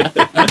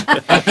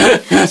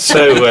 yeah.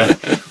 So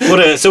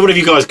what have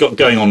you guys got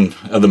going on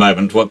at the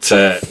moment? What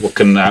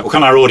can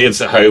our audience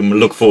at home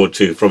look forward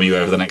to from you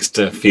over the next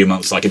few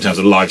months, like in terms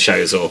of live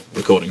shows or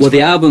recordings? Well,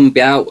 the album will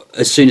be out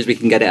as soon as we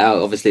can get it out.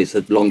 Obviously, it's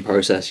a long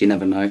process. You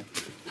never know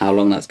how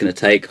long that's going to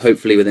take.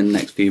 Hopefully, within the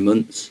next few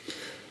months.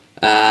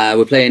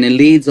 We're playing in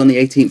Leeds on the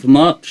 18th of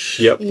March.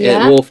 Yep.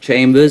 Yeah. At Wharf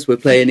Chambers. We're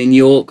playing in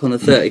York on the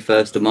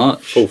 31st of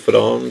March. Fulford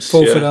Arms.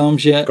 Fulford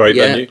Arms, yeah. Great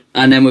Yeah, venue.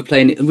 and then we're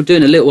doing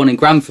a little one in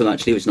Grantham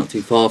actually, which is not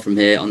too far from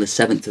here, on the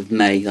 7th of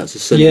May. That's a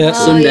Sunday. Yeah.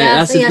 Oh, Sunday. yeah,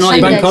 That's yeah, not Sunday.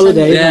 even Bank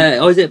holiday. Yeah.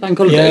 Oh, is it bank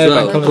holiday Yeah, as well?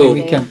 bank holiday Cool.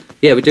 weekend.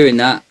 Yeah, we're doing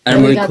that, and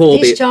And we're we in got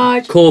Corby.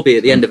 Discharge. Corby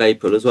at the end of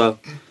April as well.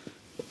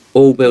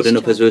 All building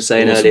up, as we were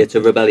saying Awesome. earlier,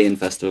 to Rebellion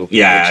Festival.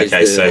 Yeah, which is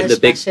okay, so the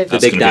big, That's the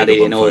That's big gonna be a daddy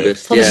good in one for you.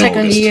 August. For the Yeah, second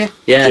August. year.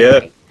 yeah. Yeah.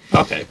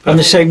 Okay. On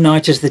the same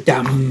night as the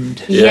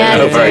Damned Yeah.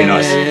 Oh, very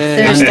nice.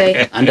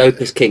 Thursday. And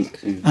Opus Kink.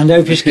 and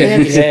Opus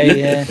King.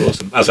 Yeah.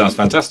 Awesome. That sounds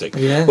fantastic.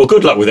 Yeah. Well,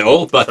 good luck with it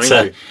all. But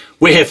Thank you.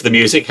 we're here for the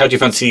music. How do you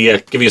fancy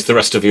giving us the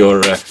rest of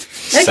your set?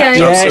 Okay.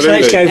 Yes,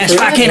 let's go Absolutely. for it.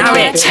 fucking have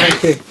it.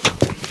 Thank you.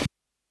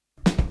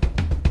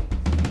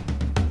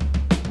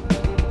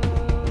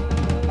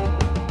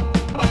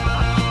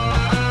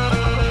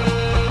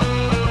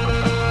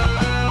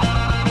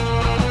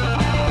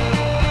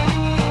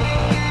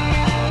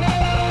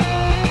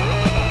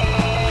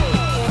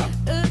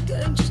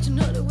 Again, just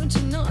another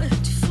winter night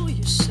to fool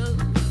yourself.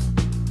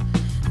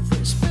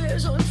 Those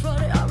bears on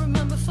Friday, I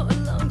remember for a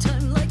long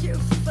time, like your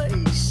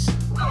face.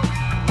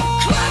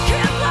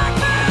 Cracking black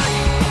moon,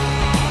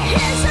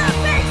 here's a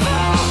big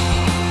fool.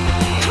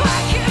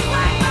 Cracking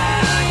black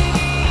moon,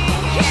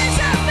 here's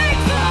a big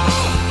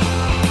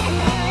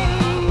fool.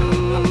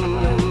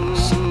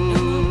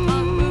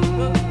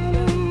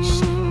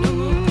 No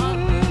more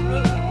pirate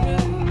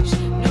roads,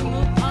 no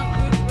more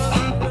pirate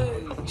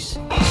roads.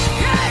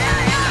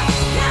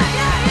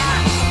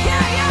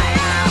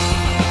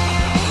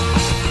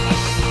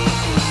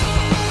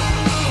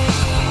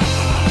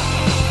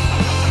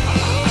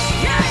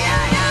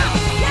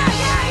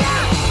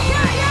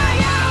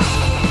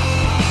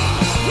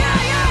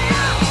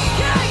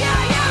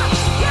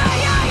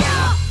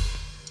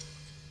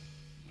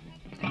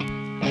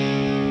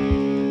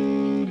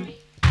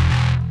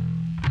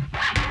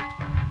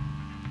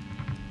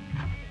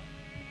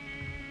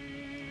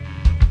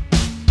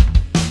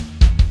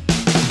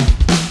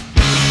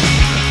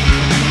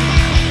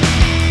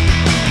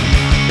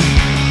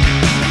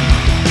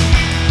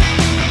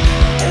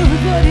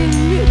 Everybody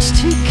needs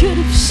to get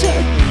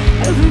upset.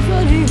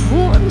 Everybody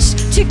wants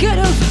to get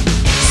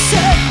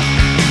upset.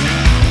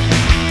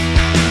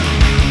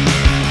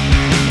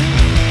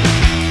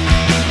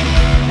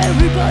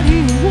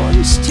 Everybody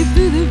wants to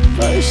be the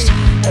best.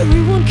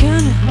 Everyone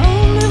can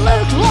only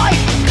look like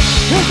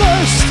the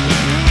best.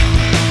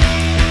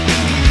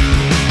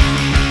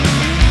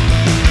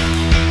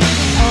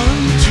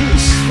 I'm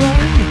just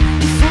trying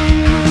to find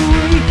my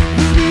way,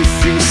 but if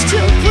you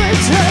still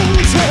pretend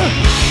to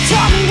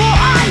tell me what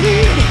I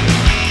need,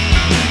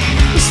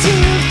 we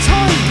still have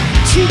time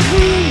to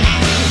cling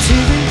to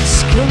this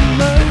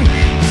comeback.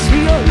 'Cause we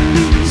are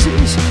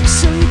losers,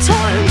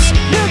 sometimes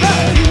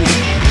nobody's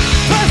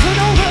perfect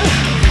all the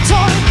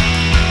time.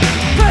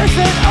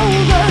 Perfect all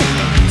the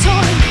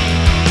time.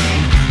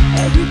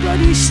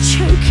 Everybody's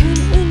choking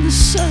in the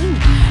sun.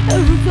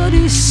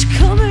 Everybody's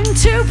coming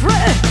to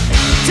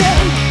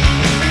pretend.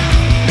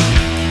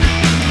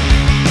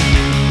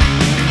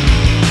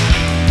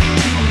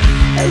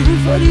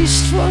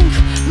 Everybody's drunk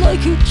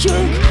like a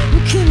junk.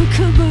 We're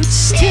chemical, but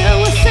still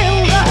we feel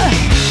the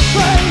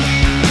pain.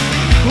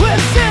 We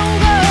feel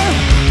the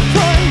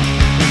pain.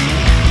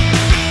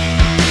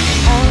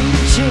 I'm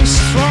just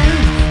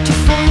trying to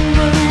find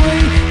my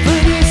way,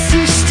 but if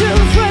you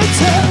still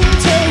pretend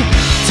to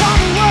tell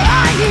me what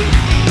I need,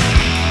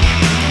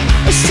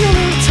 I still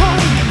have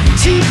time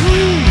to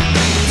glean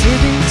to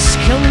this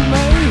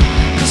coming.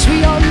 'Cause we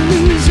are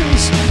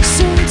losers,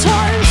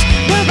 sometimes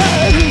we're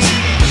baddies.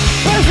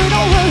 Perfect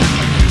all the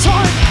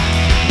time.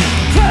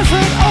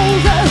 Perfect all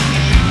the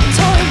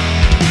time.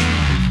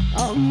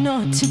 I'm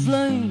not to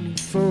blame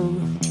for.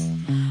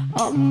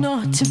 I'm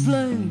not to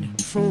blame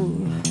for.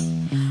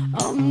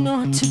 I'm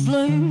not to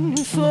blame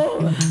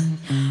for.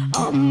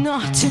 I'm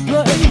not to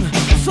blame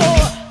for.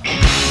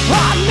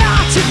 I'm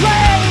not to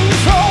blame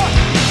for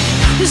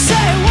the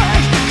same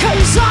word,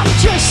 'cause I'm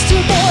just a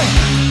boy.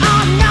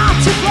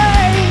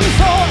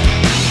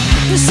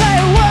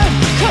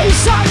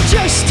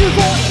 just a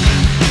boy,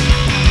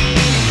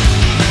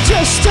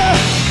 just a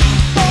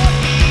boy,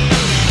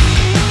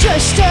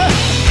 just a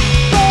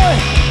boy.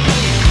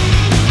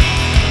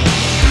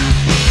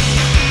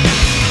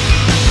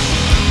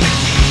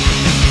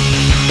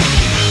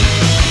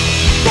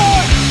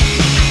 Boy,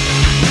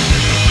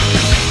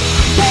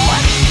 boy,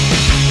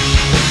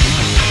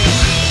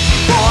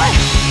 boy.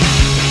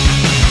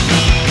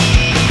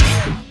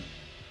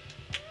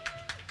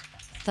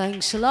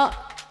 Thanks a lot.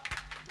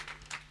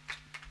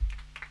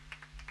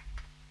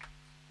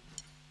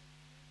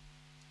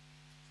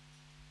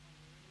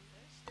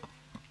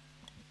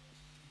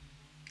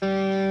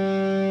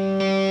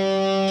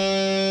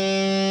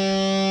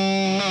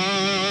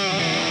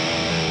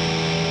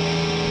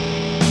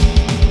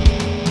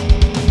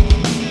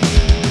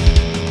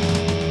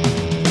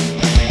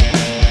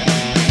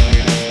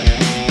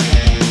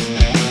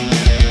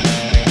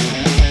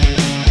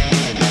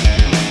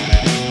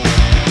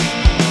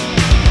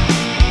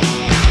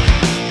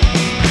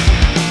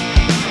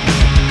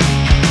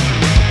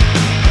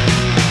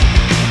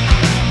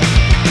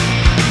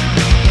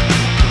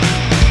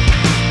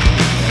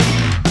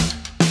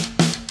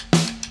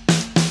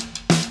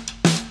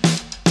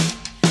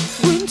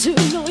 Winter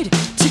night,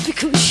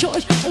 typical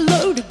shot,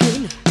 alone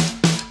again.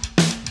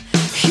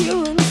 Here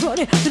on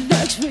Friday, the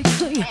next big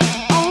thing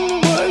on the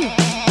way.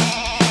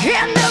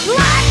 In the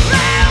black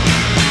room,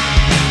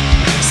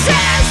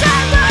 sinners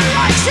and the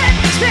lights and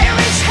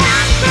spirits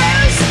hand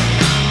booze.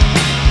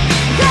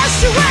 That's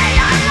the way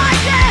I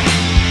like it.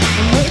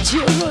 Let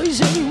your eyes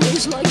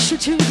anyways like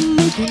shitty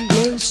looking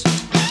glass.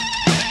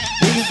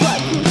 In the black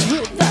rooms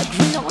with that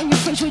grin on your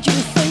face, what you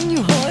think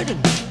you're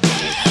hiding?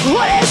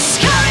 What is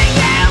scaring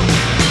you?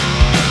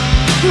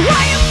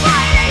 Why your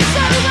fighting's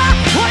over?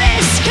 What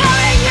is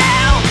scaring you?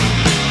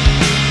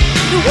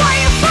 Why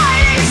your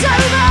fighting's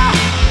over?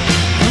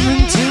 Come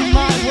into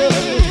my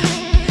world.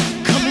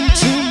 Come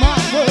into my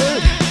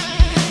world.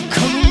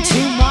 Come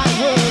into my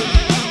world.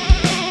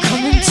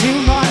 Come into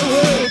my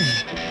world.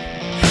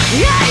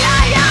 Yeah,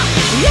 yeah, yeah.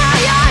 Yeah,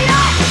 yeah,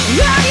 yeah.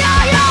 Yeah,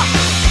 yeah, yeah.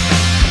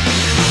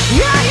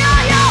 Yeah, yeah,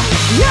 yeah.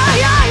 Yeah,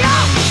 yeah,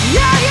 yeah.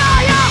 Yeah,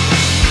 yeah, yeah.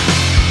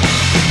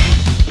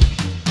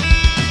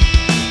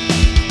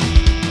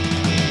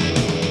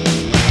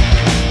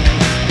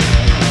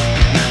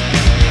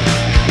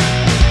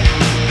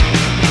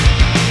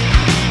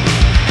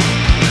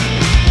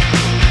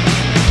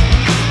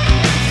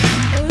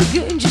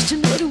 Again, just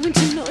another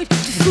winter night to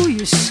fool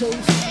yourself.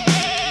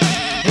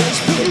 It's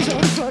plays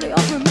on Friday,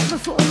 I remember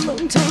for a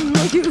long time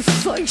like your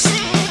face.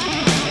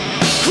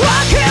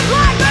 Crockin'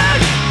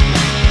 Blackbird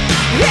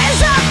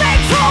is a big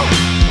fool.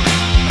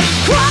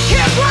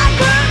 Crockin'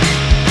 Blackbird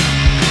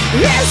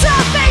is a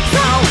big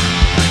fool.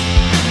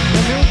 No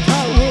more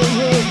power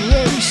road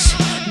race.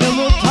 No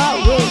more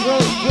power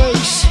road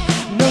race.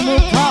 No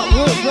more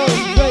power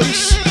road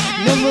race.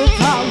 No more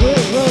power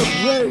road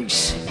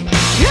race.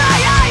 Yeah,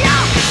 yeah,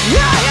 yeah.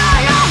 Yeah, yeah,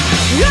 yeah.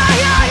 Yeah,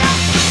 yeah, yeah.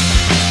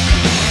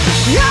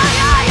 Yeah,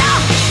 yeah, yeah.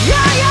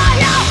 Yeah, yeah,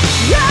 yeah.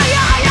 Yeah,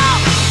 yeah, yeah.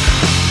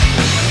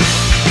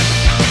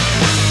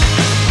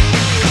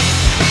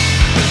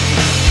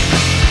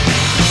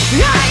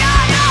 Yeah, yeah,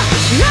 yeah.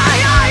 Yeah,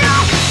 yeah, yeah.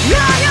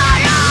 Yeah, yeah,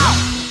 yeah.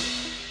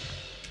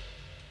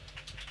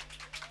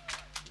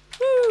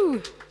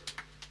 Woo.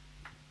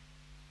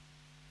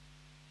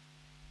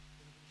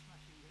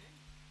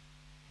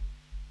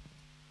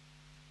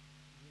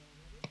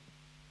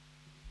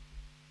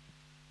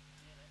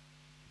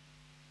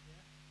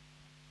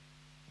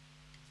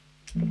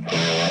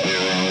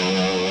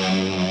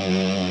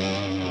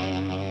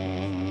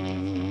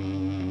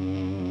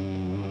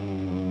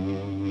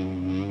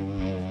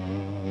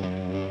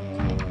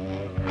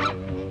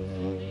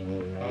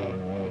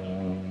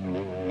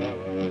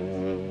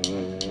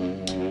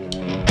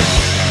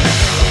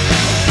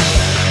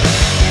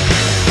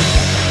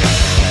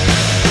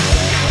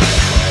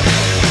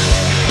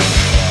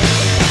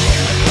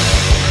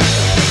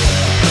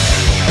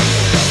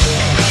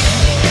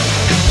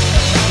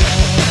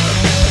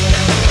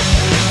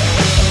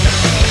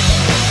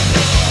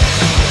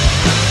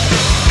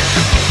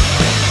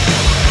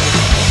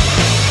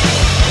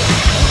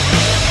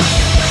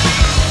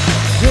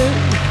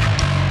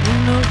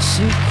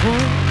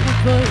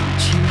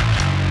 about you.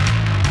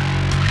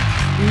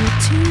 Your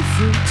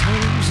tearful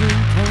times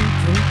and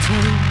painful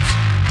times.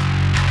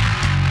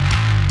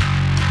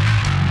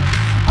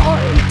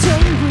 I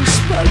don't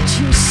respect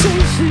your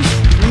selfish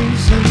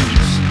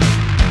reasons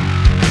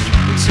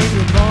until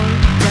your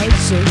mind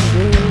doesn't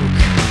work.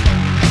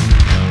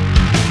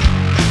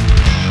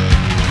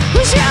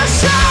 'Cause you're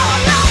so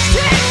lost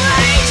in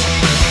rage.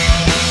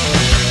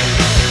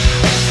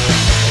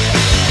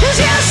 'Cause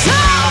you're so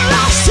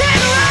lost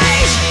in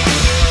rage.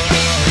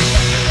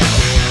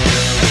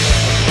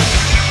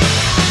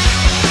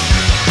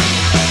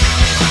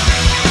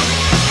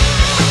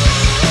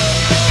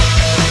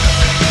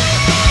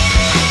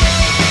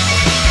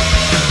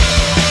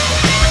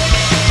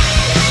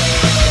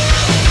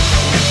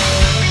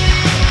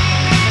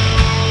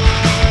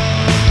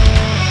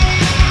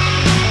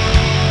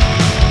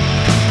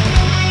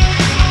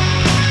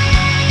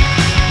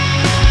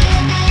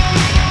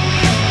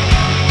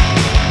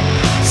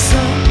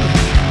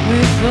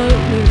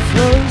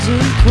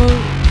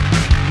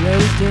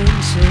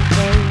 distance of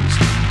those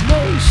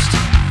most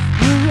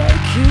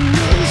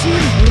miraculous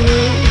in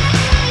blue.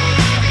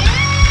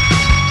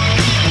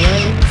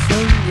 Rain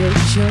from your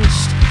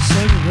chest,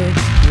 somewhere.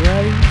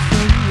 Rain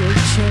from your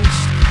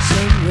chest,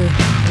 somewhere.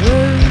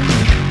 Rain,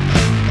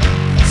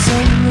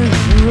 somewhere.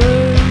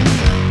 Rain.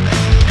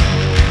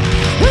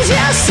 Was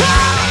your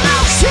soul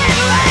lost in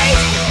rain?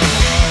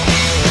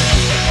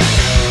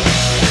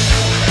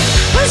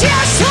 Was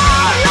your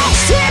soul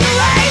lost in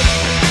rain?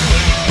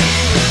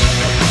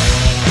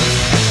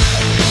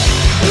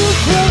 We're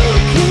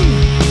broken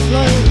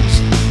flows.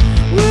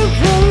 We're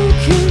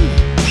broken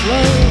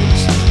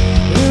flows.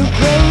 We're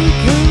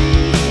broken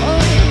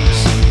flows.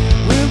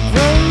 We're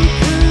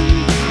broken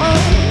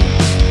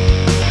flows.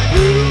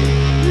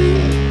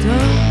 We're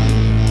done.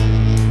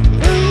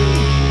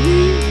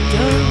 We're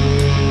done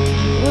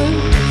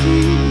with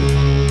you.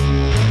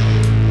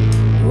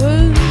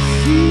 With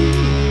you.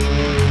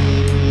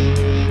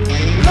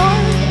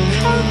 Like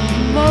a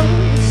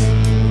moth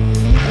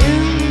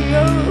in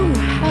your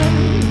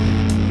hand.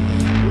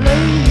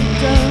 Lay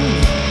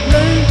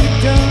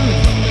down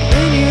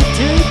in your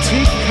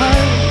dirty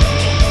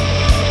cage,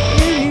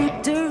 in your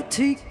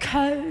dirty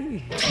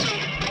cage.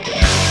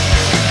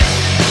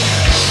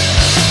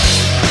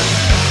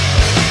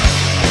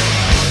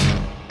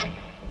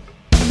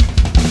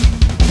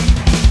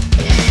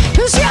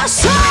 'Cause you're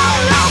so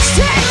lost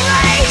in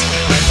rage.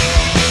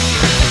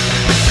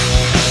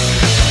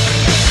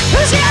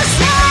 'Cause you're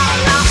so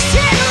lost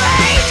in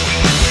rage.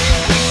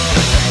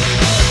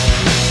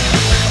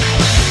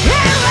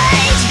 In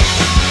rage,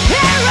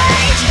 in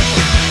rage.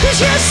 'Cause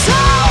you're so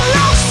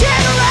lost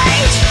in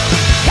rage.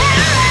 In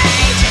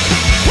rage,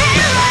 in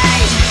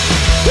rage.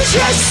 'Cause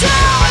you're so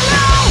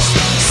lost,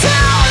 so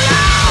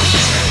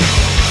lost.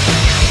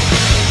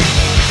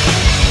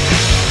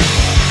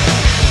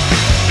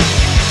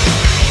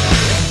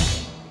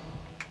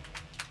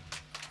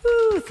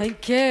 Ooh, thank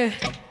you.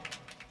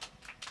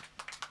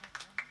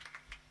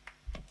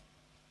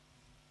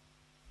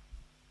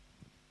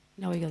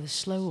 Now we got the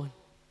slow one.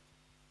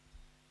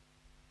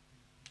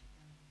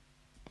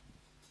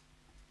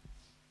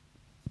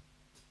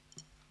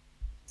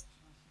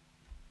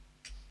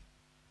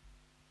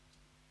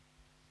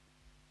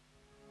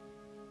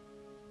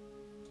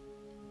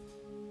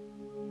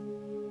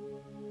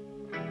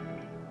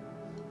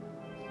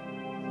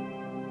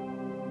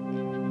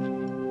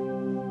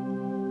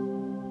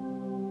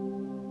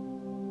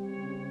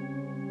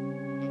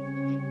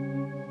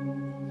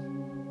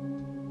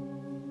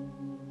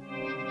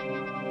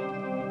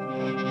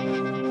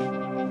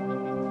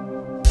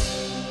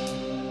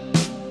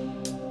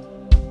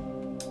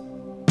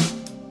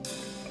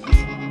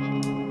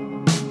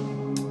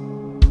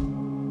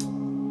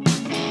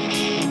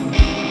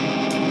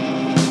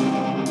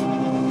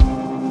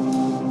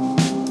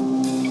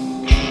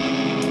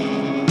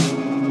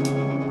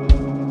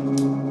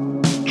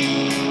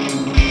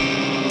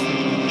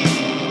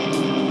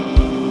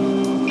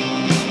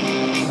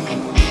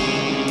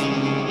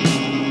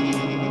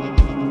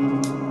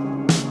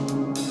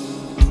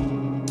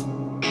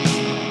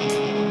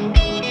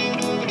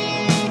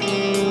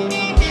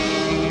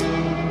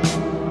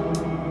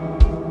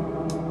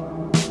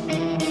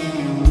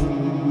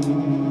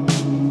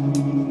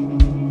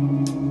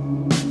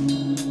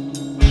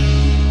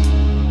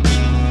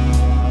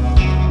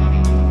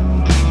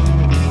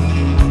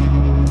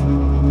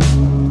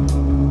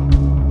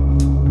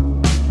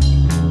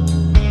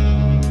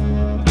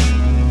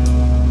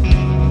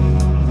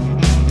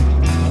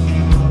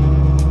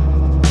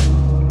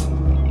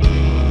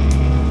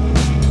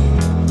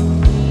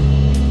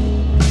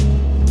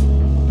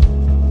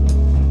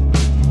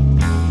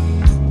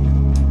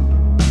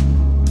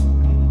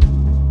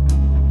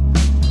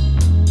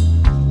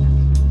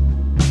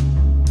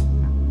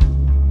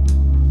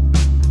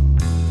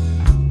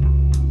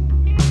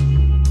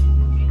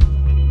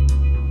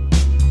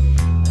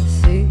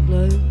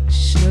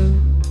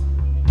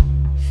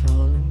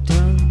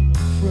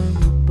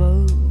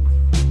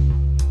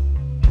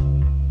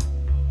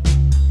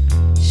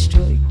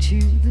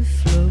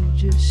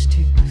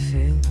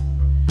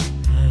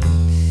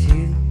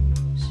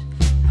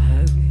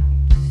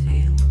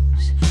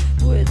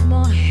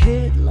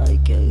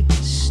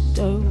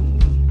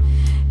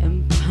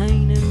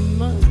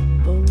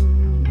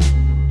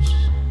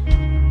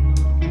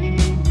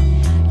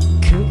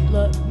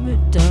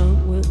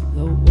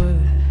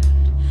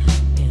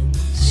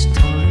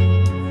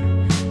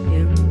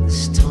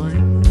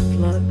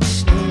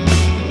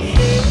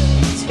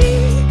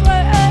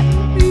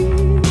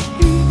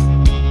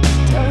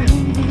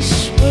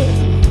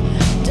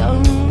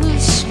 Don't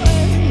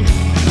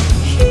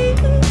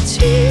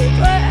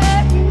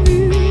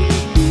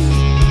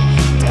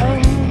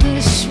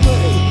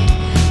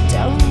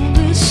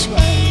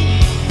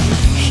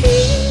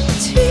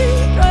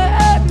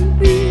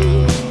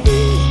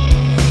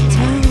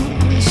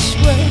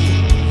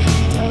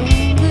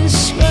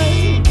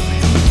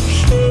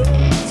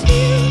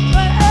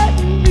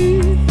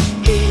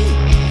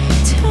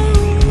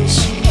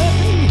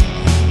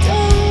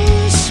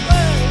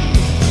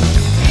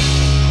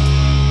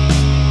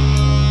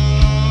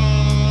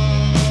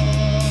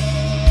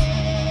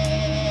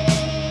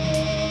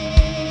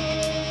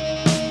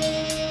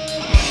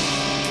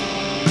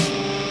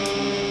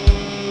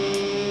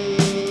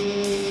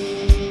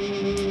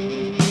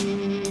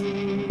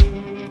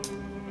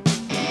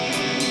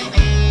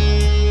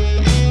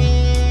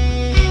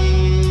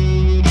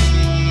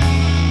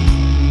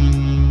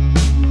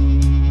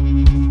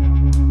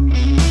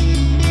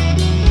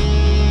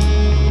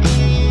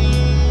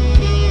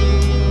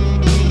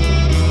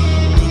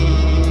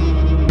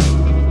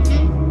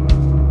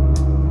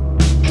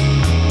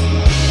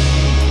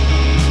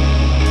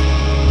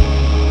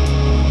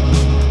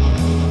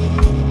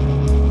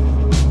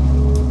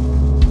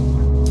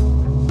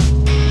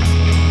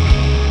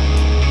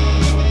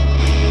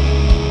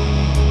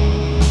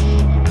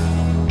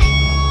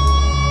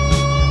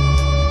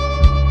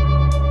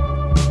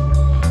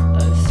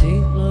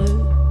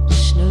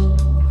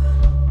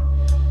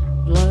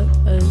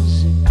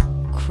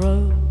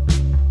crow.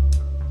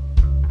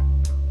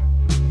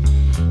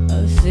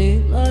 I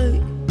feel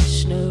like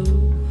snow,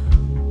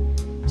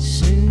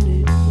 soon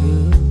it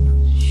will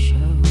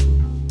show.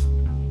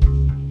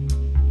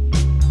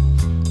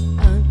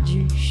 And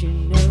you should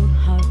know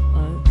how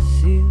I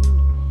feel,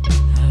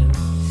 how it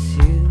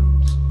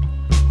feels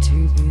to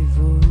be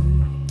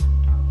void.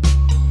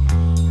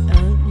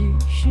 And you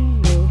should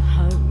know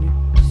how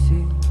it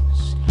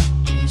feels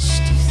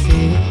just to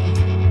feel,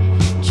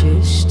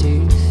 just to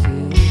feel.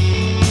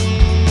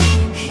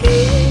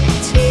 Here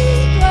to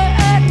right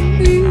at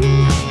me,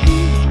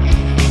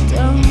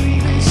 down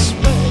this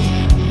way,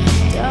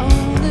 down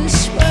this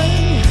way.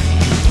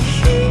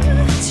 Here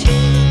to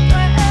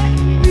right at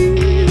me,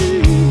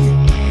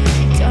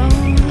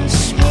 down this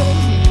way,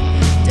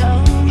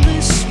 down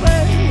this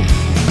way.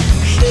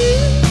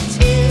 Here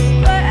to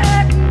right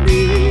at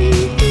me,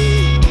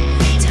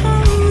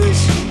 down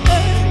this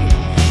way,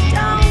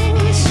 down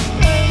this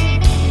way.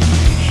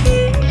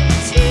 Here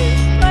to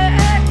right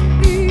at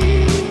me,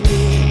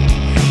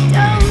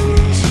 down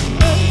this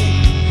way,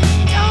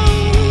 down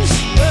this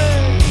way.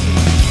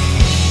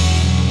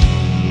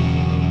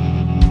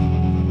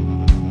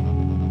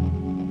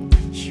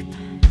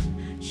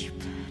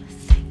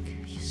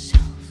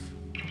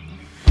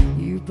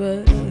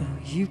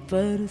 You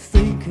better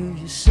think of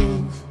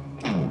yourself.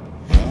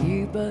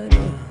 You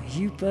better think of yourself.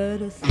 You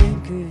better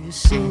think of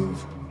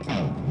yourself.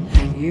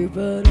 You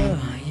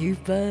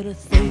better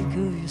think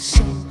of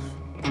yourself.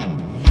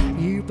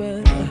 You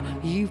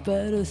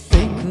better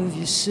think of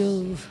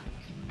yourself.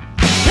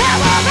 There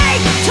will be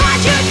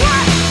times you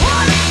cry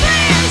all the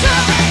things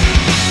away.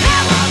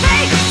 There will be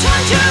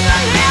times you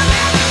believe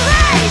in the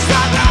rays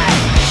of light.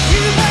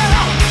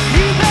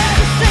 You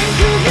better think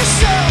of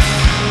yourself.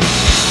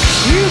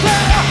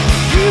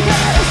 You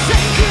better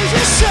think of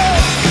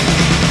yourself.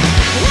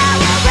 There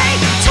will be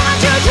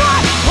times you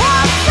cry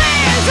all the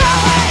things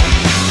away.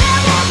 There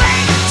will be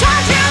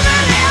times you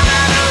believe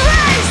in the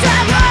rays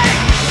of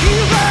light.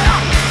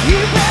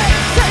 You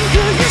better think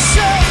of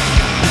yourself.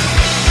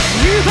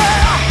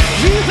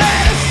 You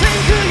better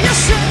think of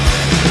yourself.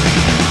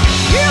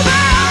 You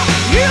better.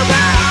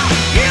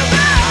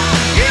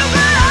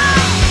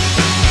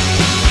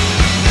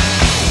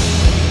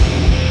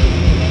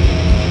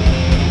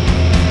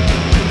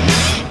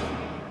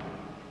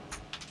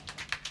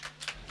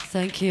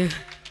 Thank you.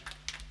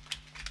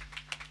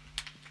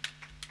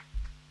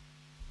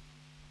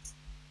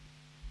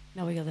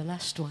 Now we got the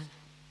last one.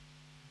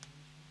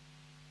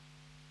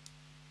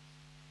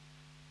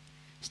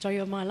 Story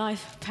of my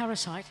life,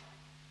 Parasite.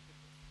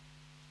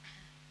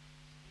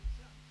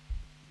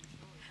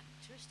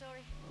 True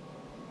story.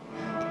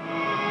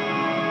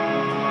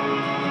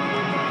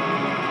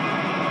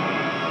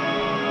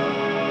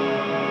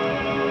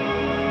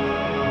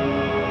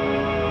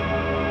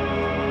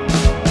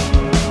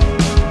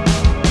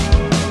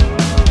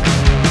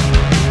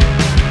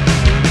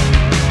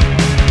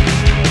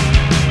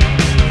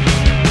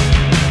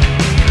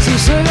 So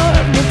say I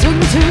have no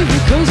dignity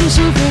because I'm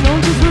surfing on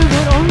to through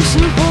that I'm so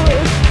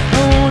bored. I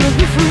wanna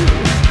be free.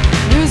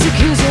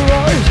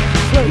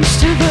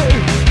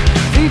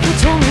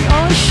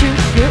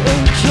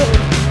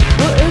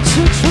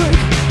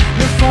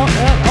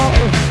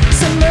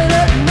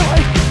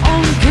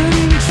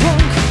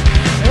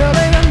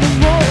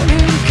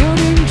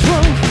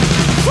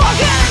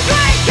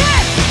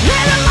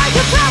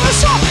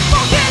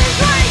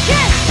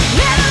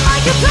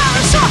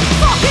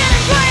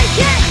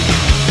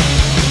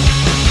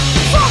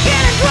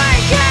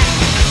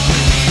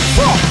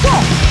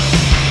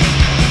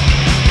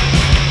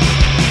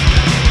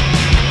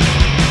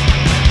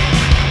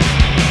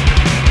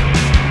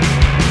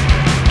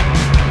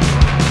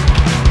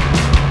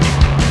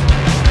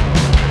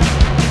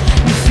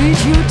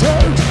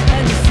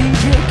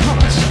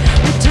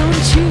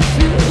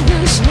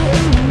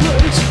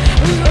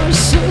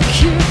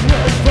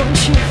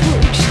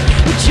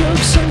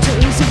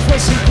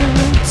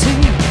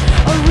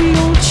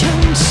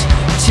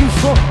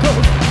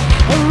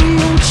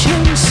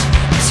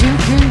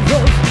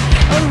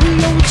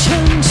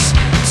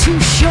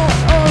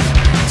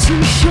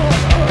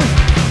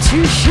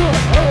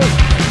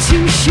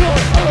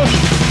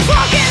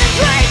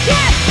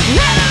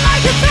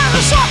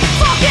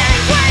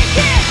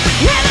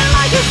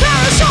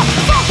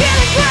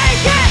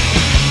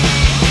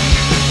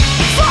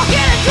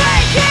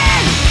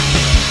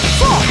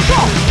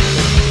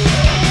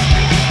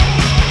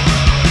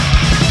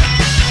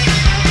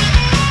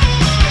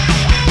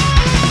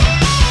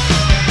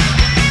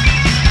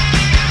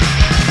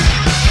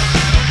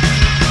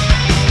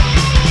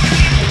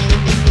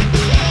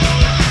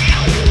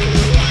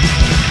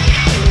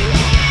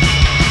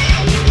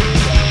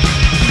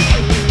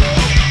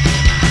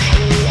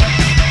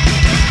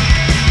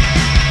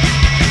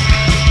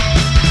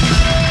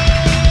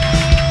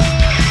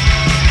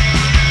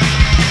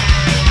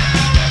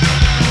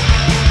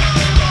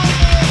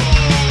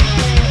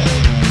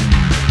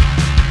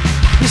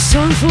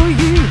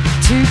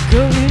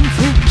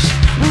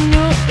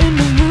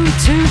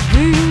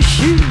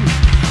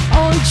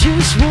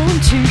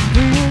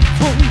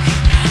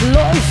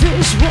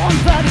 is one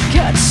that it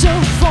gets so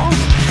fun.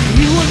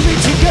 You want me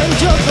to go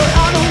job, but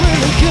I don't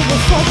really give a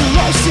fuck. The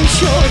life's too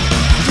short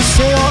to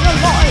stay on the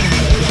line.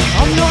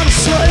 I'm not a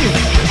slave,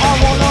 I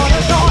want on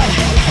a night.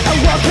 A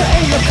worker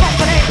in your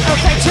company, a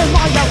victim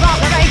of your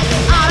robbery.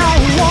 I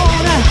don't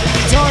wanna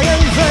die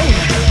in vain.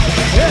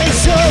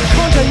 It's a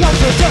contra your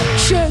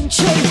production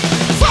chain.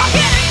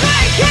 Fucking and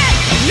drinking,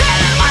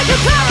 living like a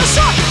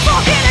parasite.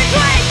 Fucking and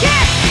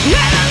drinking,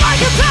 living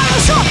like a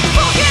parasite.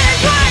 Fucking and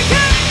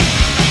drinking,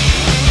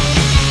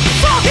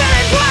 fucking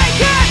and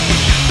drinking,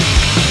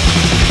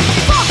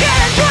 fucking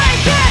and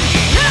drinking,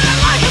 living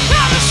like a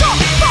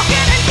parasite.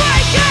 Fucking and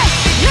drinking,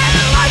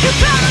 living like a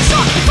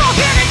parasite.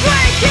 Fucking and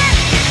drinking,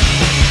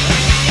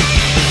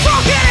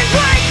 fucking and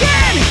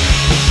drinking.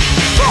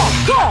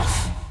 Fuck off.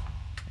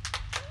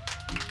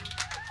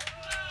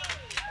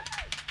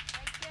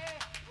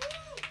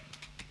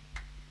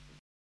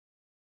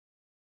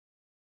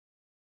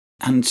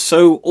 And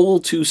so, all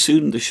too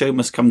soon, the show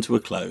must come to a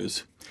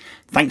close.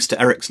 Thanks to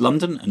Eryx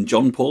London and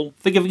John Paul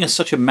for giving us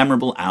such a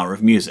memorable hour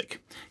of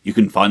music. You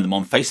can find them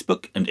on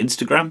Facebook and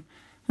Instagram,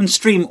 and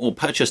stream or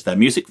purchase their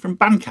music from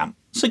Bandcamp,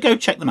 so go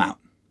check them out.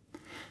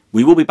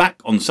 We will be back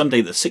on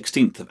Sunday the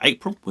 16th of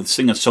April with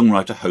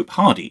singer-songwriter Hope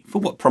Hardy for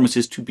what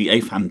promises to be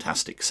a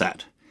fantastic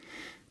set.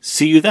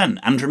 See you then,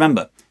 and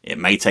remember, it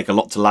may take a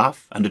lot to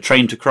laugh and a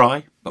train to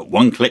cry, but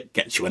one click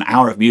gets you an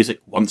hour of music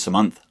once a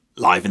month,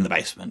 live in the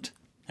basement.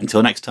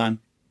 Until next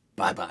time,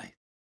 bye-bye.